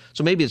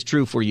 So maybe it's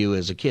true for you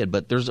as a kid.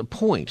 But there's a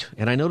point,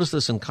 and I noticed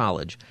this in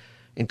college.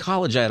 In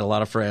college, I had a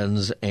lot of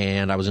friends,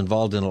 and I was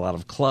involved in a lot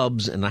of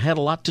clubs, and I had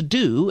a lot to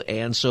do.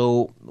 And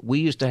so we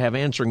used to have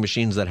answering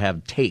machines that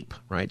had tape,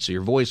 right? So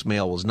your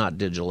voicemail was not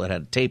digital. It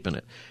had tape in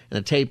it. And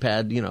the tape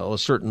had, a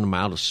certain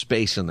amount of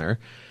space in there.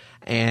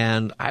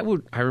 And I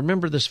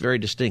remember this very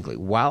distinctly.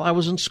 While I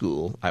was in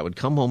school, I would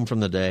come home from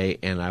the day,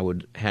 and I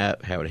would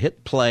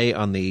hit play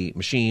on the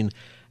machine,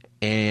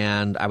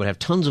 and I would have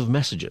tons of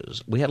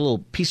messages. We had a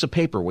little piece of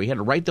paper where you had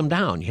to write them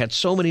down. You had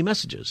so many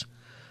messages.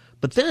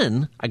 But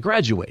then I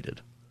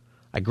graduated.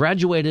 I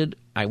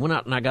went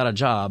out and I got a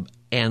job,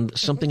 and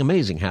something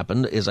amazing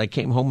happened is I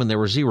came home and there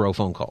were 0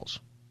 phone calls.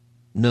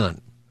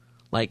 None.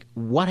 Like,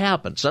 what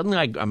happened? Suddenly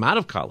I'm out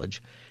of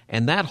college,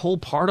 and that whole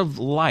part of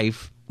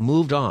life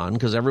moved on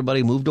because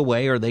everybody moved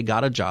away or they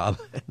got a job.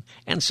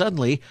 And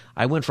suddenly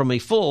I went from a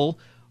full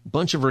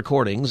bunch of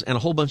recordings and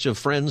a whole bunch of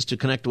friends to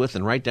connect with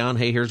and write down,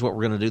 hey, here's what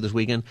we're going to do this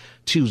weekend,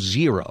 to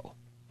 0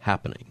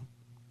 happening.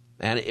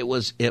 And it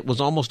was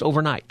almost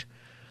overnight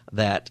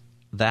that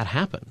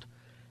happened.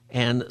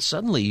 And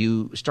suddenly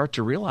you start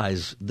to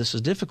realize this is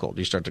difficult.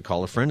 You start to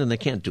call a friend and they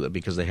can't do it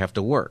because they have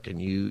to work,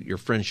 and your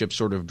friendships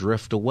sort of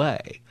drift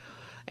away.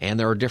 And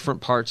there are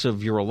different parts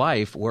of your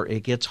life where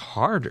it gets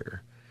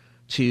harder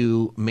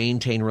to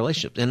maintain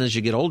relationships. And as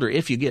you get older,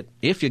 if you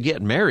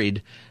get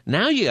married,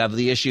 now you have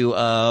the issue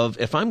of,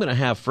 if I'm going to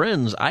have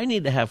friends, I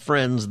need to have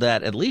friends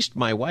that at least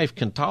my wife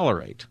can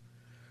tolerate,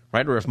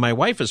 right? Or if my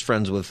wife is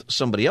friends with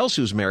somebody else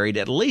who's married,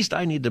 at least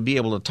I need to be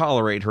able to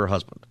tolerate her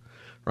husband,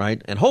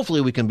 right? And hopefully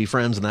we can be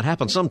friends, and that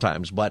happens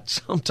sometimes, but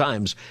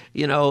sometimes,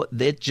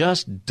 it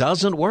just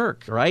doesn't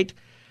work, right?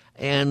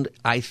 And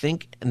I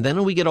think, and then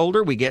when we get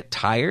older, we get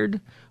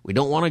tired. We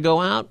don't want to go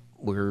out.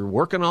 We're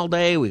working all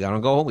day. We got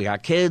to go home. We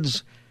got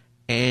kids.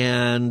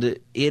 And it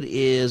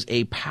is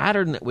a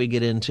pattern that we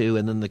get into.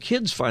 And then the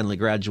kids finally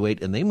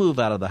graduate and they move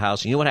out of the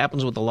house. And you know what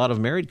happens with a lot of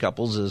married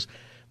couples is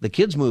The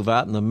kids move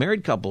out, and the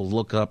married couples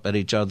look up at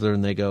each other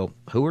and they go,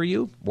 "Who are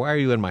you? Why are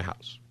you in my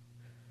house?"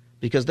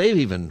 Because they've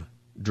even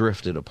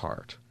drifted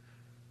apart.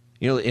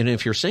 And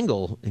if you're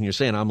single and you're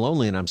saying, "I'm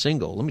lonely and I'm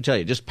single," let me tell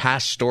you, just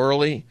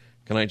pastorally,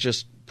 can I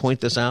just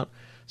point this out?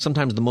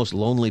 Sometimes the most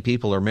lonely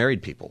people are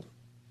married people.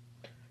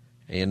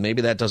 And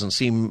maybe that doesn't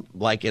seem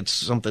like it's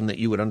something that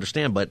you would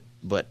understand, but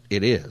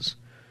it is.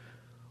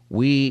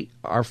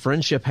 Our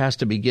friendship has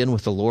to begin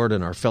with the Lord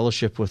and our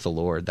fellowship with the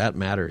Lord. That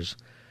matters.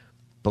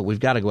 But we've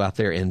got to go out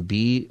there and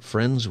be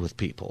friends with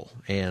people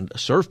and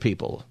serve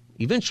people.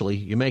 Eventually,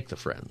 you make the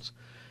friends.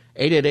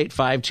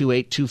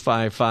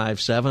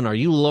 888-528-2557. Are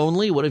you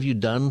lonely? What have you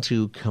done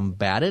to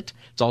combat it?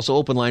 It's also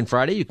Open Line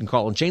Friday. You can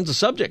call and change the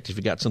subject if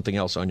you've got something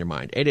else on your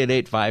mind.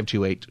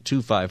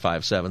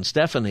 888-528-2557.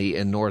 Stephanie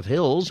in North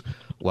Hills,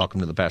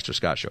 welcome to the Pastor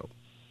Scott Show.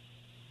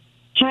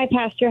 Hi,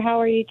 Pastor. How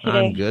are you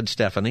today? I'm good,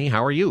 Stephanie.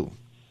 How are you?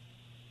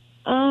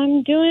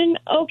 I'm doing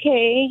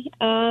okay.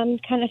 I'm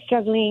kind of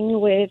struggling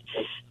with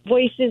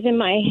voices in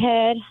my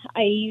head.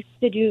 I used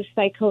to do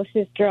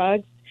psychosis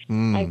drugs.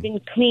 I've been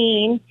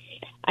clean.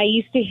 I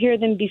used to hear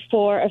them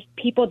before of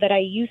people that I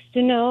used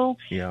to know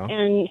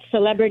and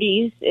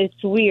celebrities.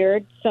 It's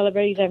weird.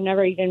 Celebrities I've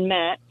never even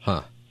met.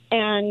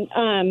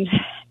 And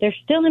they're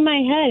still in my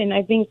head, and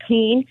I've been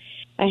clean.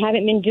 I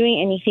haven't been doing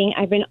anything.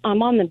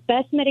 I'm on the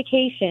best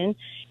medication,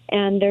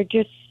 and they're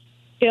just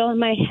still in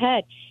my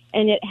head.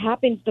 And it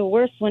happens the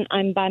worst when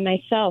I'm by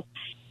myself.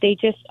 They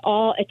just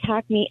all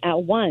attack me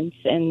at once,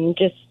 and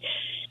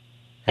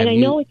I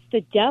know it's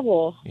the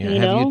devil. Yeah,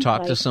 have you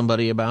talked to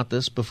somebody about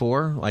this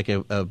before, like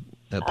a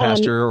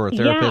pastor or a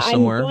therapist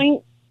somewhere?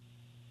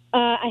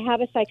 I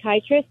have a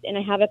psychiatrist and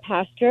I have a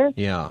pastor.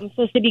 Yeah. I'm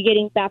supposed to be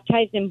getting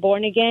baptized and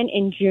born again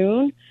in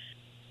June.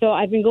 So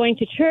I've been going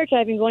to church.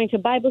 I've been going to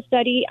Bible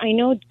study. I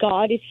know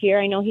God is here.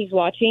 I know He's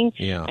watching.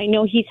 Yeah. I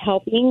know He's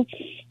helping.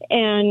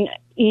 And,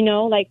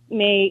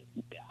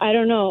 I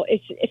don't know.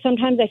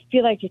 Sometimes I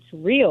feel like it's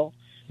real.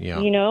 Yeah.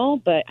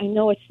 But I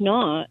know it's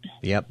not.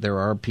 Yep, there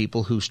are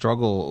people who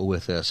struggle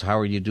with this. How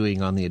are you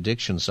doing on the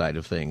addiction side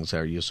of things?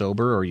 Are you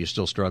sober, or are you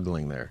still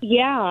struggling there?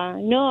 Yeah,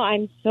 no,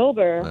 I'm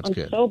sober. That's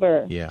good.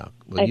 Sober. Yeah.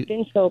 I've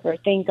been sober,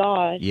 thank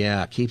God.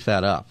 Yeah, keep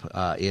that up.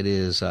 It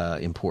is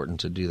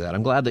important to do that.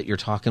 I'm glad that you're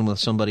talking with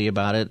somebody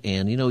about it,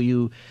 and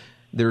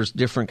there's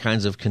different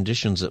kinds of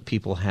conditions that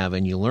people have,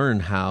 and you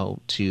learn how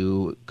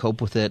to cope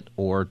with it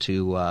or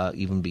to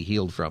even be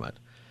healed from it.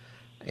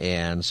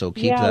 And so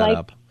keep that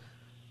up.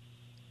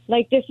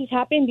 Like this has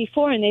happened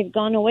before and they've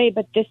gone away,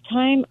 but this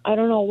time, I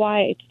don't know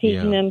why it's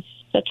taking them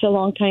such a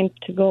long time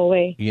to go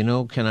away.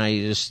 Can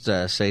I just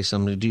say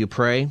something? Do you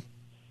pray?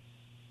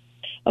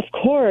 Of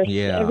course.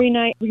 Yeah. Every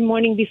night, every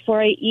morning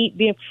before I eat,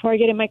 before I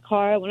get in my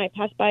car, when I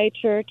pass by a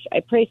church, I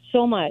pray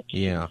so much.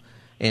 Yeah.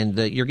 And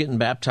you're getting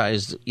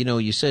baptized.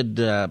 You said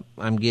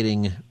I'm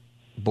getting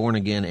born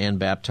again and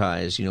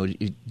baptized. Do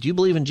you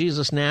believe in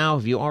Jesus now?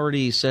 Have you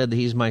already said that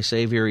He's my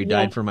Savior? He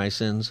died for my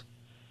sins?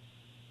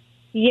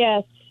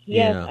 Yes.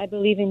 Yes, I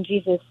believe in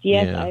Jesus.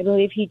 Yes, I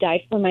believe He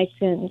died for my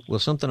sins. Well,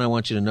 something I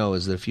want you to know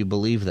is that if you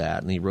believe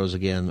that and He rose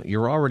again,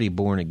 you're already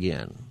born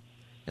again.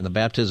 And the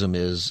baptism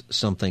is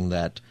something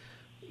that,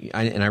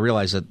 I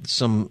realize that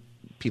some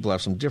people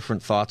have some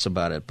different thoughts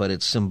about it, but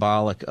it's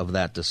symbolic of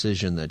that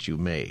decision that you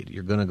made.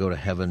 You're going to go to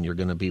heaven. You're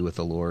going to be with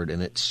the Lord,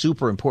 and it's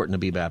super important to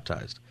be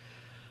baptized.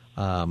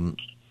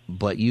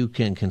 But you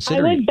can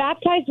consider... I was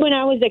baptized when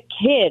I was a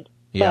kid.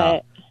 Yeah,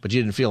 but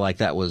you didn't feel like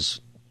that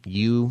was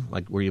you?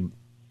 Like, were you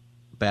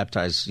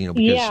baptized,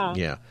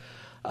 because,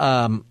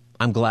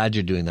 I'm glad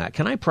you're doing that.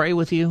 Can I pray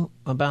with you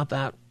about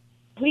that?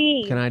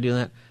 Please. Can I do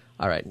that?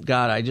 All right.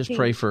 God, I just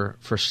pray for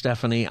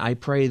Stephanie. I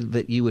pray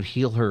that you would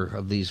heal her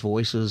of these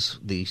voices,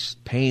 the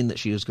pain that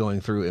she is going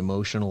through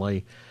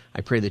emotionally. I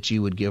pray that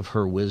you would give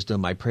her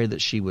wisdom. I pray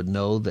that she would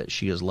know that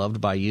she is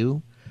loved by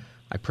you.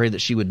 I pray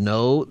that she would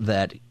know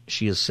that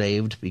she is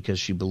saved because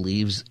she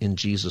believes in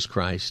Jesus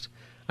Christ.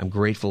 I'm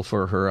grateful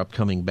for her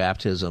upcoming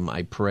baptism.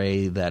 I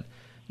pray that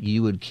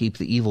you would keep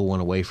the evil one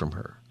away from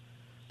her.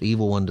 The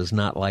evil one does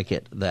not like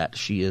it that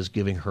she is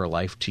giving her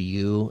life to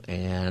you,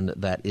 and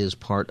that is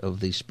part of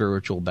the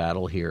spiritual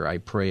battle here. I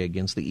pray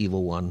against the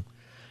evil one,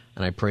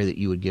 and I pray that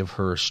you would give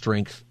her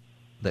strength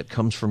that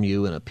comes from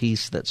you and a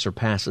peace that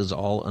surpasses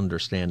all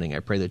understanding.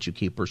 I pray that you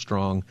keep her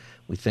strong.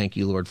 We thank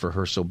you, Lord, for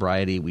her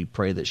sobriety. We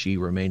pray that she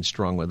remains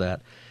strong with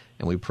that,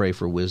 and we pray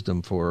for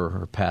wisdom for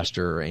her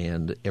pastor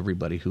and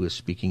everybody who is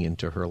speaking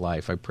into her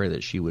life. I pray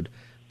that she would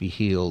be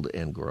healed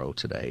and grow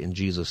today. In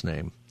Jesus'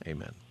 name,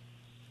 amen.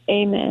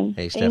 Amen.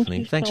 Hey,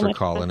 Stephanie, thanks for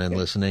calling and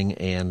listening.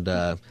 And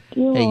hey,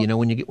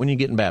 when you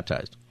getting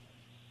baptized?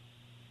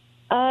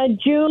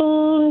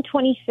 June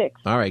 26th.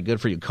 All right,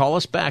 good for you. Call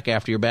us back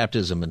after your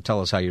baptism and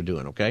tell us how you're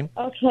doing, okay?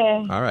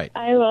 Okay. All right.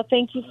 I will.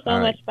 Thank you so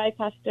much. Bye,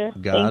 Pastor.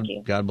 Thank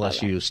you. God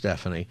bless you,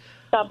 Stephanie.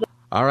 God bless.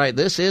 All right,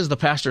 this is the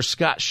Pastor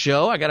Scott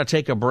Show. I got to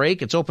take a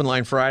break. It's Open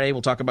Line Friday.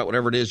 We'll talk about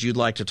whatever it is you'd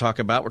like to talk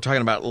about. We're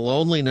talking about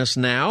loneliness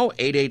now.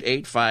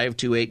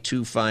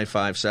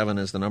 888-528-2557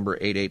 is the number,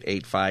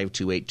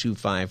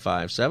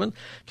 888-528-2557.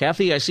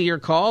 Kathy, I see your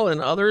call,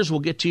 and others will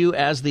get to you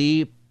as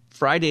the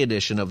Friday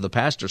edition of the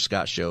Pastor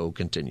Scott Show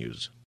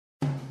continues.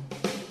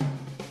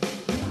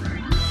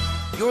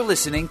 You're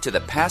listening to the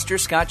Pastor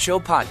Scott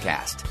Show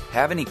podcast.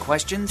 Have any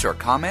questions or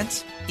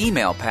comments?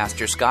 Email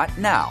Pastor Scott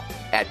now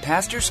at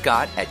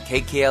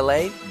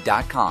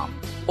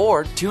pastorscott@kkla.com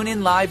or tune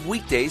in live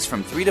weekdays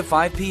from 3 to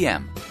 5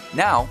 p.m.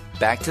 Now,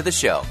 back to the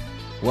show.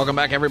 Welcome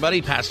back,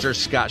 everybody. Pastor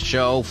Scott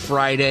Show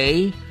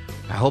Friday.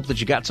 I hope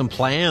that you got some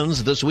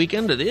plans this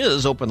weekend. It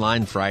is Open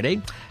Line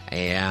Friday.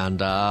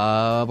 And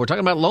we're talking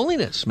about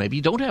loneliness. Maybe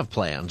you don't have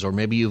plans, or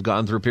maybe you've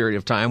gone through a period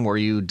of time where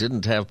you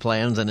didn't have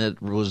plans and it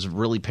was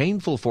really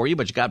painful for you,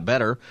 but you got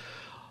better.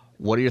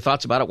 What are your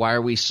thoughts about it? Why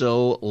are we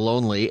so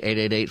lonely?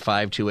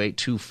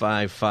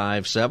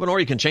 888-528-2557. Or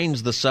you can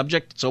change the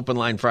subject. It's Open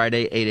Line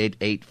Friday,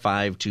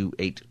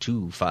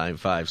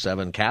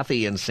 888-528-2557.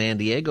 Kathy in San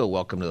Diego,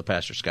 welcome to the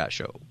Pastor Scott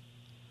Show.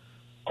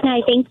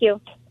 Hi, thank you.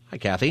 Hi,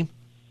 Kathy.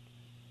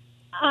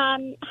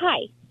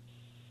 Hi.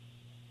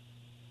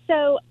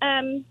 So,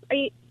 are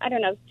you, I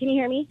don't know, can you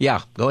hear me?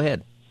 Yeah, go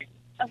ahead.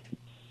 Oh,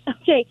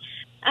 okay.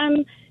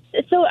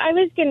 So I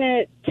was going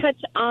to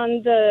touch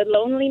on the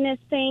loneliness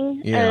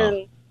thing.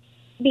 Yeah.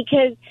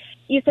 Because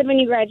you said when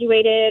you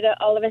graduated,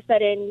 all of a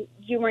sudden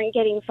you weren't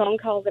getting phone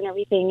calls and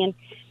everything. And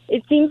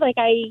it seems like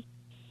I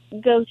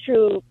go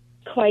through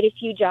quite a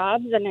few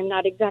jobs, and I'm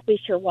not exactly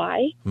sure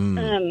why.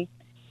 I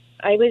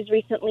was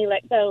recently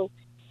let go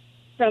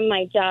from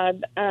my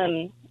job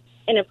in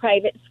a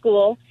private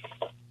school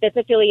that's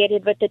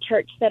affiliated with the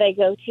church that I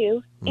go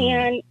to.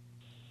 And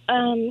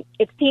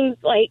it seems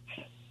like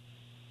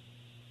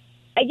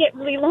I get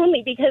really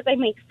lonely because I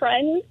make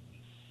friends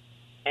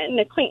and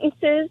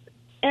acquaintances,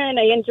 and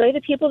I enjoy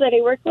the people that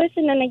I work with,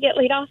 and then I get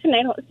laid off and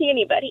I don't see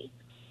anybody.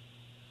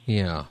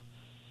 Yeah.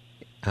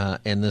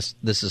 And this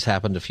has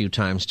happened a few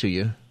times to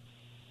you?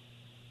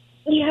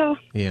 Yeah.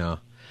 Yeah.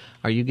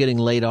 Are you getting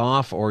laid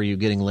off, or are you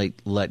getting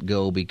let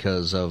go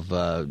because of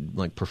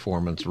like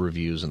performance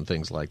reviews and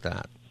things like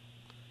that?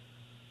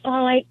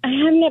 Well, I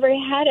have never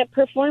had a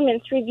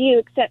performance review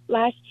except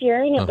last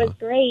year, and it was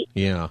great.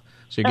 Yeah.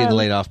 So you're getting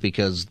laid off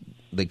because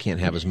they can't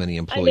have as many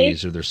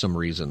employees, or there's some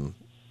reason,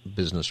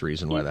 business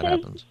reason why that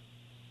happens.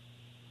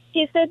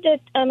 He said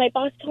that my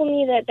boss told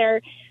me that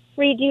they're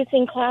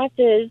reducing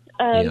classes,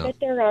 but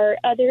there are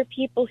other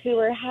people who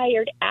are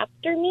hired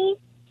after me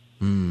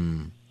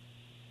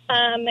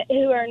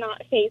who are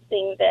not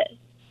facing this.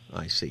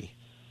 I see.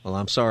 Well,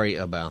 I'm sorry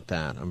about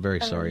that. I'm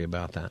very sorry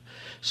about that.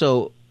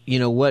 So, you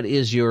know, what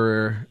is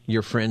your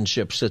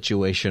friendship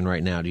situation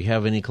right now? Do you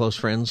have any close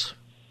friends?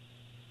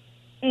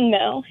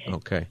 No.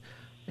 Okay.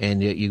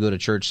 And you go to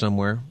church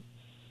somewhere?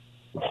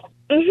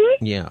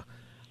 Mm-hmm. Yeah.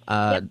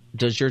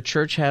 Does your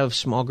church have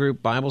small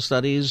group Bible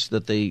studies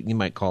that you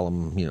might call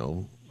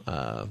them,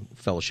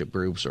 fellowship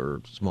groups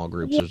or small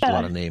groups? Yeah. There's a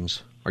lot of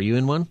names. Are you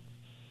in one?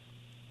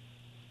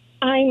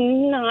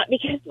 I'm not,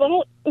 because,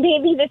 well,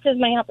 maybe this is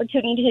my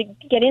opportunity to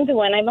get into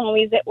one. I'm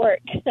always at work.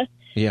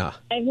 Yeah.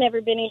 I've never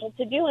been able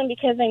to do one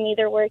because I'm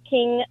either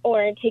working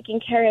or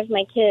taking care of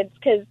my kids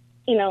because,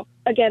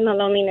 again, the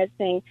loneliness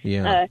thing.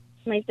 Yeah.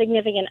 My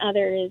significant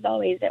other is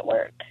always at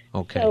work.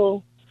 Okay.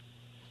 So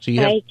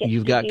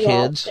you've got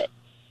kids?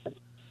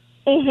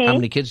 Mm-hmm. How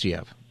many kids do you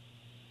have?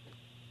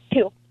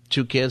 2.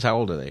 2 kids? How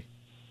old are they?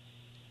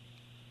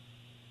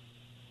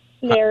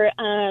 They're,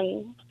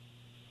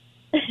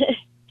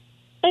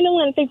 I don't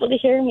want people to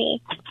hear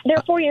me.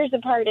 They're 4 years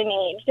apart in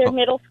age. They're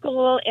middle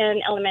school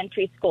and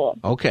elementary school.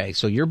 Okay,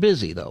 so you're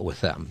busy, though,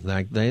 with them.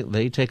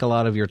 They take a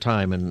lot of your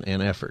time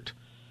and effort.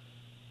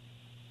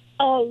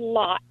 A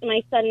lot.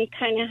 My son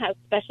kind of has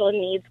special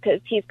needs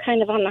because he's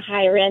kind of on the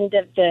higher end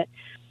of the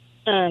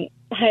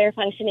higher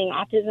functioning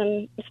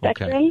autism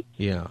spectrum. Okay.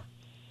 Yeah.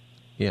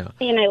 Yeah.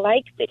 And I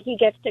like that he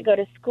gets to go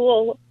to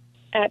school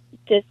at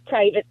this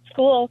private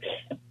school,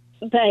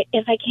 but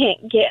if I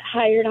can't get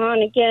hired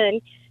on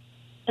again,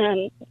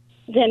 then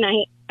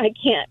I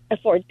can't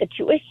afford the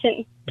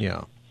tuition.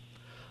 Yeah.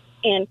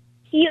 And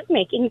he is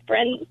making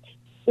friends,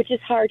 which is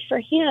hard for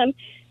him,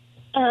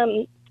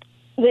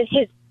 with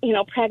his,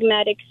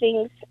 pragmatic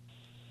things,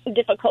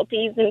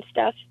 difficulties and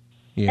stuff.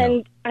 Yeah.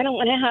 And I don't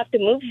want to have to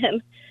move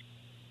him.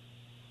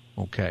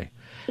 Okay.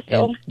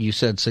 So, and you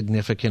said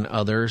significant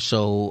other,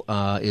 so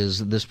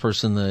is this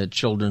person the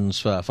children's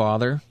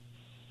father?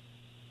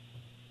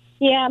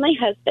 Yeah, my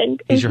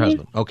husband. He's your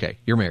husband. Okay.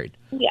 You're married?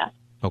 Yeah.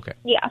 Okay.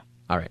 Yeah.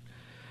 All right.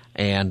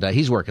 And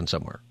he's working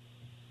somewhere?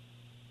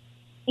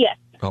 Yes.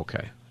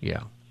 Okay.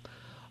 Yeah.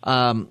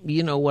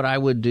 What I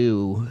would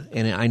do,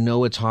 and I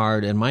know it's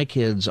hard, and my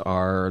kids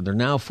they're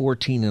now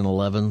 14 and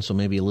 11, so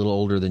maybe a little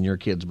older than your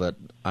kids, but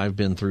I've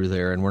been through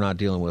there, and we're not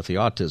dealing with the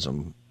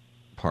autism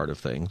part of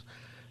things,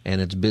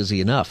 and it's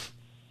busy enough,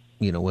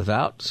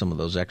 without some of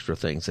those extra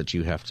things that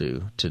you have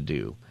to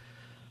do.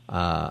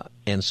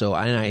 And so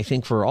I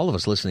think for all of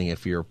us listening,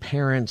 if you're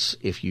parents,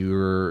 if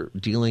you're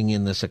dealing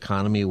in this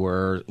economy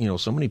where,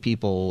 so many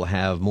people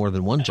have more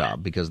than one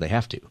job because they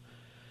have to,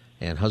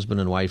 and husband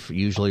and wife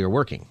usually are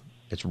working,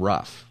 it's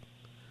rough.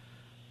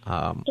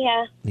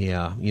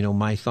 Yeah.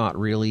 My thought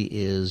really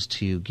is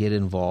to get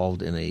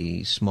involved in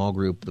a small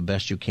group the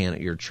best you can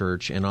at your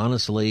church. And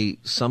honestly,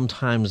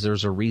 sometimes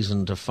there's a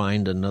reason to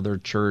find another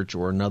church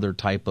or another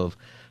type of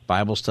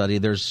Bible study.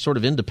 There's sort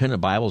of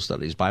independent Bible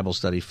studies. Bible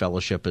Study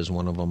Fellowship is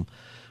one of them.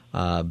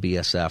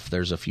 BSF.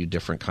 There's a few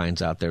different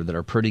kinds out there that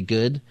are pretty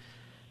good,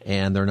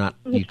 and they're not.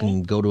 You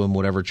can go to them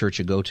whatever church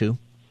you go to.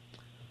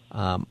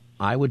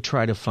 I would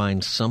try to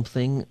find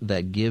something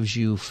that gives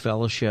you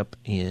fellowship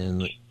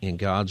in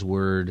God's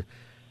Word,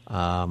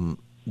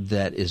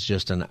 that is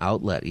just an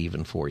outlet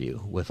even for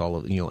you, with all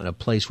of in a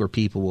place where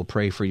people will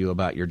pray for you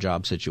about your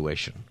job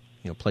situation.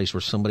 A place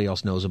where somebody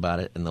else knows about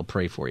it and they'll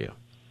pray for you.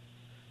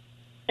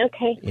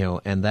 Okay.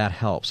 And that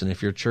helps. And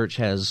if your church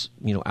has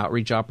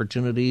outreach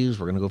opportunities,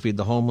 we're going to go feed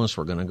the homeless,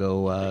 we're going to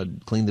go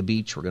clean the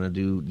beach, we're going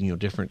to do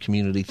different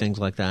community things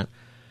like that.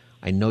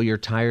 I know you're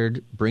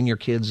tired. Bring your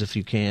kids if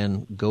you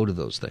can. Go to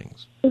those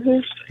things. Mm-hmm.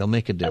 They'll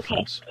make a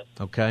difference.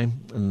 Okay?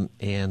 And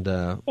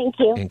thank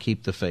you. And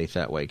keep the faith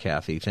that way,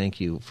 Kathy.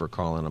 Thank you for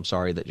calling. I'm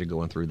sorry that you're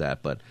going through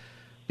that, but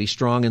be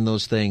strong in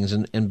those things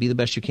and be the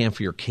best you can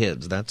for your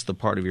kids. That's the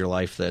part of your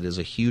life that is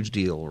a huge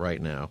deal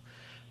right now.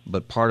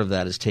 But part of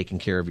that is taking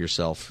care of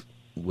yourself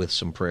with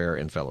some prayer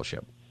and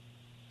fellowship.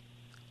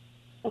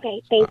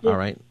 Okay, thank you. All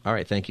right.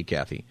 Thank you,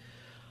 Kathy.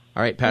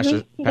 All right,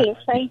 Pastor.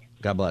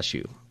 God bless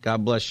you.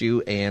 God bless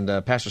you. And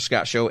Pastor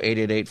Scott Show,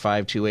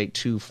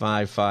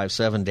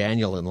 888-528-2557.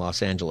 Daniel in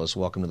Los Angeles,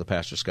 welcome to the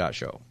Pastor Scott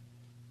Show.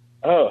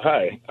 Oh,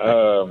 hi.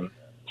 Hi.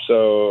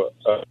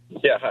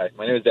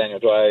 My name is Daniel.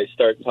 Do I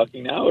start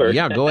talking now? Or?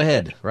 Yeah, go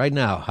ahead. Right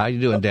now. How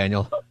you doing,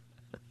 Daniel?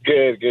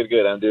 Good.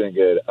 I'm doing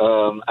good.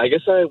 I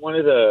guess I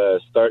wanted to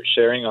start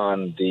sharing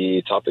on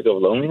the topic of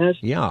loneliness.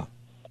 Yeah.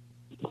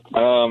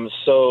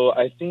 So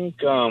I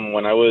think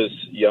when I was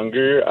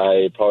younger,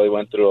 I probably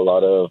went through a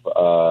lot of,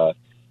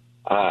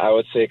 I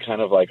would say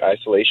kind of like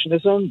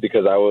isolationism,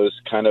 because I was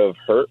kind of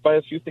hurt by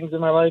a few things in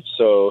my life.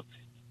 So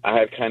I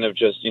had kind of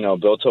just,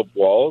 built up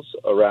walls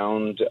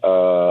around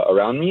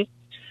me.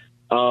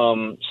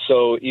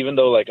 So even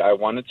though I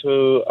wanted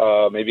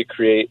to maybe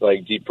create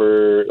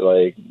deeper,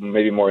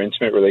 maybe more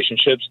intimate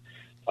relationships,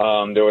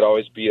 there would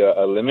always be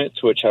a limit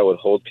to which I would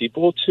hold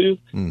people to.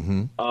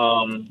 Mm-hmm.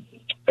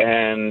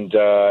 And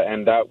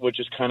that would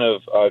just kind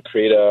of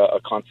create a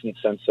constant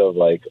sense of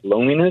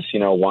loneliness,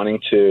 wanting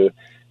to,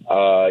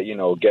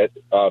 get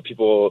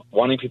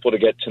wanting people to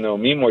get to know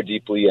me more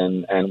deeply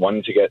and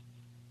wanting to get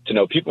to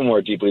know people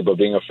more deeply, but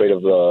being afraid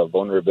of the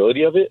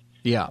vulnerability of it.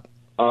 Yeah.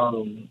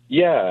 And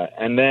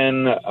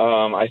then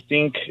I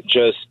think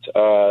just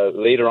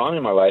later on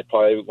in my life,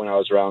 probably when I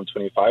was around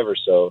 25 or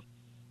so,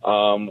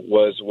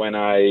 was when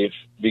I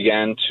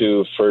began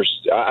to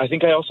first, I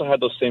think I also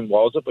had those same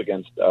walls up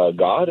against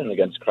God and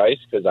against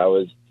Christ, because I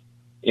was,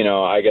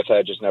 I guess I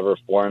had just never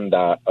formed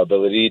that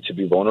ability to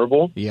be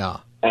vulnerable. Yeah.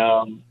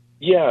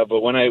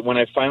 But when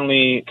I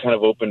finally kind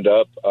of opened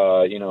up,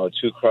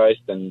 to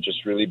Christ and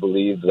just really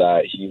believed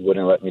that he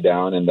wouldn't let me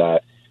down and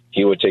that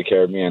he would take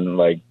care of me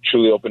and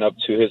truly open up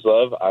to his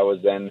love, I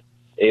was then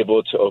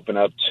able to open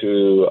up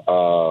to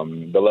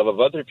the love of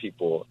other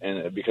people,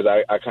 and because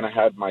I kind of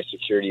had my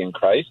security in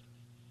Christ,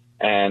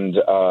 and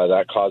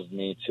that caused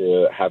me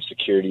to have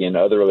security in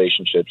other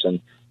relationships. And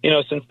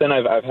since then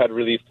I've had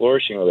really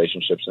flourishing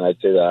relationships, and I'd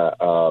say that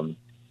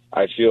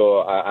I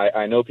feel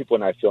I know people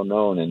and I feel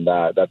known, and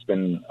that's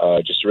been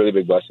just a really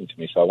big blessing to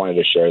me. So I wanted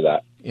to share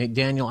that.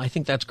 Daniel, I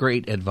think that's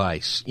great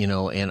advice.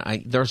 And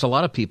there's a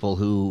lot of people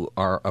who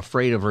are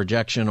afraid of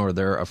rejection, or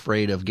they're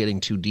afraid of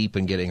getting too deep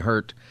and getting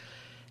hurt.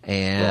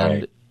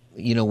 And,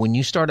 when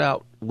you start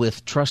out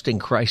with trusting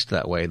Christ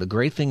that way, the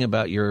great thing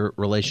about your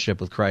relationship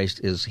with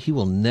Christ is he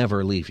will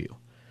never leave you.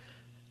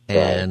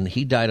 And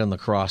he died on the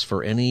cross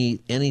for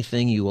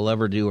anything you will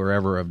ever do or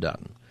ever have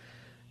done.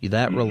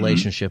 That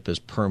relationship is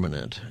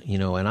permanent,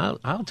 and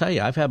I'll tell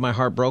you, I've had my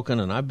heart broken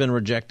and I've been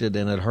rejected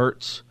and it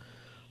hurts.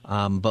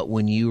 But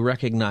when you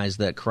recognize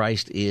that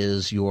Christ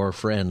is your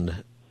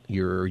friend,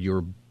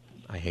 your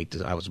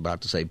I was about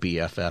to say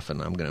BFF,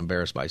 and I'm going to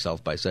embarrass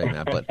myself by saying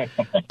that,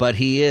 but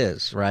he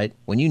is, right?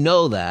 When you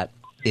know that,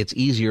 it's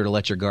easier to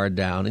let your guard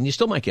down, and you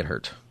still might get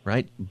hurt,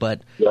 right?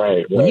 But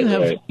when you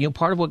have,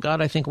 part of what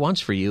God, I think,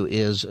 wants for you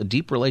is a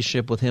deep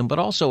relationship with him, but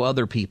also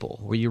other people,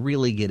 where you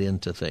really get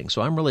into things.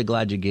 So I'm really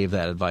glad you gave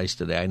that advice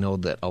today. I know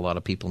that a lot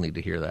of people need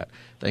to hear that.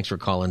 Thanks for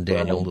calling,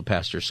 Daniel, the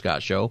Pastor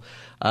Scott Show.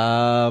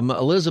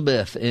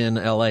 Elizabeth in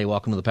L.A.,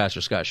 welcome to the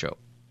Pastor Scott Show.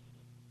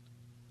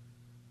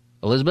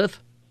 Elizabeth?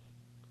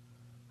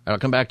 I'll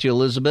come back to you,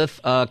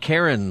 Elizabeth.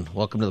 Karen,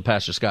 welcome to the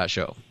Pastor Scott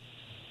Show.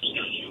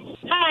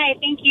 Hi,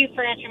 thank you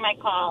for answering my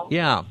call.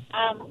 Yeah.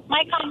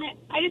 My comment,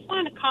 I just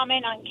wanted to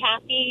comment on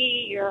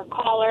Kathy, your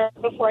caller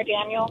before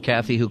Daniel.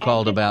 Kathy, who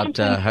called about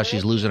how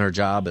she's losing her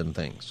job and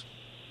things.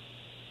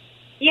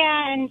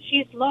 Yeah, and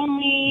she's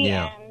lonely.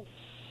 Yeah. And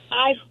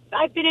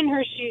I've been in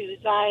her shoes.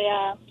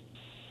 I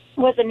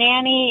was a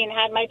nanny and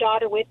had my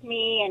daughter with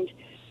me and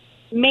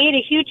made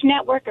a huge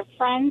network of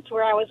friends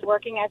where I was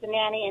working as a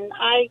nanny, and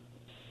I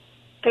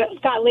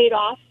got laid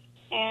off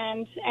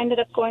and ended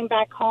up going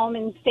back home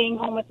and staying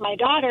home with my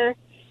daughter.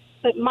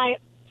 but my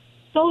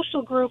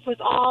social group was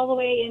all the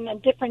way in a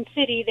different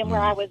city than where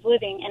I was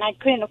living, and I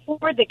couldn't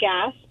afford the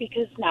gas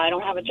because now I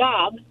don't have a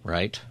job.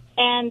 Right.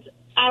 And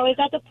I was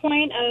at the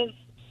point of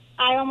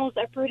I almost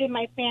uprooted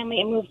my family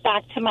and moved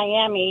back to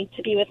Miami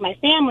to be with my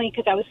family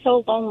because I was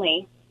so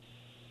lonely.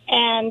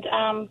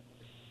 And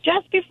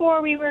just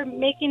before we were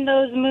making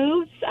those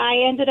moves,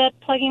 I ended up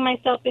plugging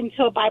myself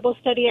into a Bible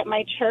study at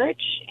my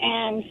church,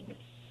 and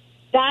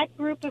that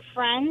group of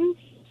friends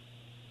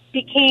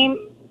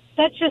became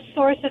such a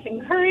source of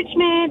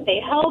encouragement.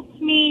 They helped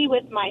me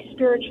with my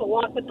spiritual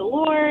walk with the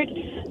Lord.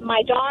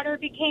 My daughter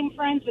became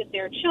friends with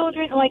their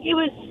children. Like, it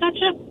was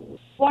such a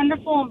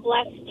wonderful and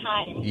blessed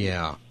time.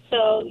 Yeah.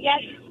 So,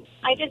 yes,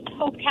 I just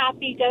hope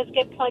Kathy does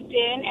get plugged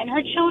in, and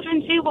her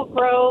children, too, will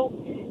grow.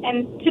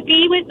 And to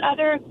be with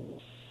other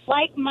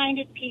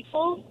like-minded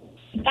people,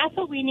 that's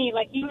what we need.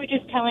 Like you were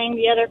just telling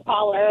the other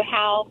caller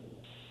how,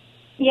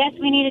 yes,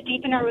 we need to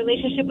deepen our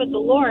relationship with the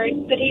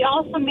Lord, but he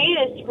also made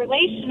us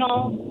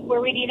relational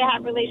where we need to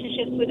have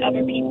relationships with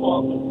other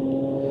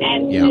people.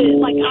 And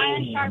like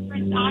iron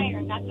sharpens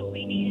iron, that's what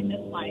we need in this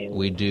life.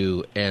 We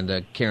do.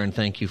 And Karen,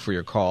 thank you for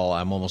your call.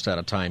 I'm almost out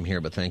of time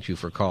here, but thank you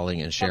for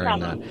calling and sharing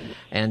that.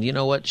 And you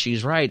know what?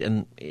 She's right.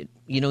 And,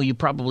 you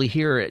probably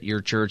hear at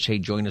your church, hey,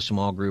 join a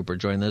small group or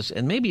join this.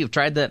 And maybe you've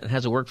tried that and it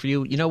hasn't worked for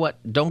you. You know what?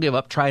 Don't give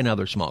up. Try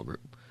another small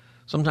group.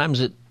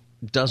 Sometimes it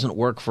doesn't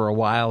work for a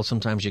while.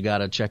 Sometimes you got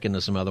to check into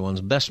some other ones.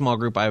 Best small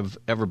group I've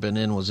ever been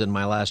in was in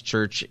my last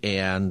church,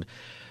 and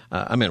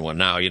I'm in one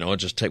now.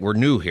 We're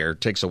new here.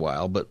 It takes a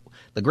while. But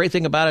the great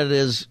thing about it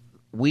is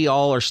we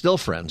all are still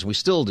friends. We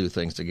still do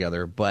things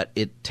together, but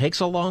it takes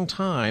a long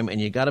time,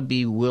 and you got to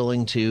be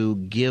willing to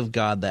give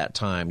God that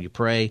time. You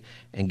pray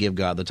and give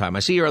God the time. I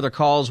see your other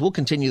calls. We'll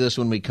continue this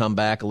when we come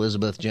back,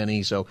 Elizabeth,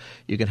 Jenny, so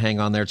you can hang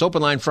on there. It's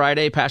Open Line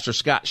Friday, Pastor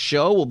Scott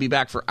Show. We'll be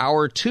back for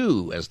Hour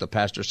 2 as the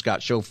Pastor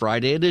Scott Show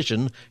Friday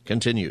edition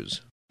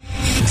continues.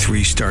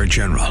 3-star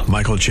General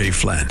Michael J.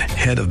 Flynn,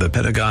 head of the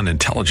Pentagon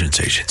Intelligence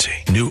Agency,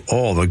 knew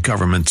all the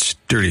government's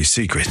dirty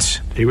secrets.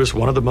 He was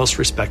one of the most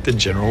respected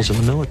generals in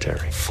the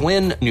military.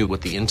 Flynn knew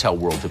what the intel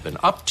world had been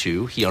up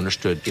to. He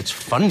understood its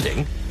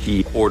funding.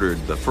 He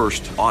ordered the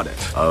first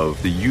audit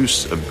of the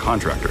use of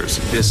contractors.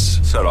 This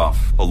set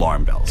off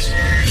alarm bells.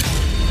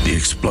 The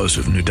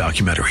explosive new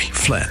documentary,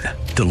 Flynn,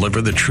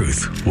 Deliver the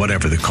Truth,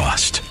 Whatever the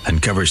Cost,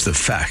 uncovers the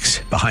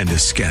facts behind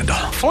this scandal.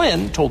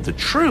 Flynn told the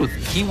truth.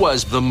 He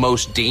was the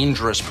most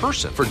dangerous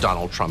person for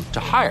Donald Trump to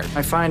hire.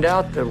 I find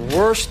out the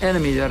worst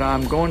enemy that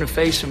I'm going to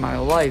face in my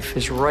life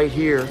is right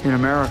here in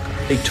America.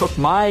 They took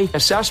my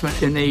assessment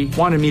and they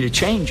wanted me to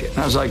change it. And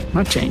I was like, I'm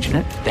not changing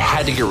it. They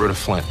had to get rid of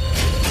Flynn.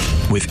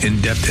 With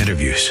in-depth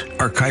interviews,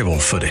 archival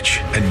footage,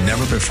 and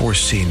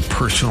never-before-seen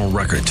personal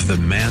records of the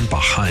man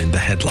behind the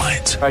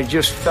headlines. I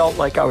just felt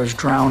like I was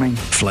drowning.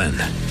 Flynn,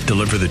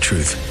 Deliver the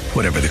Truth,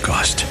 Whatever the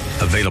Cost.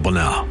 Available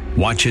now.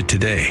 Watch it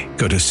today.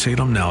 Go to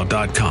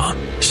salemnow.com.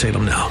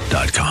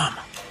 salemnow.com.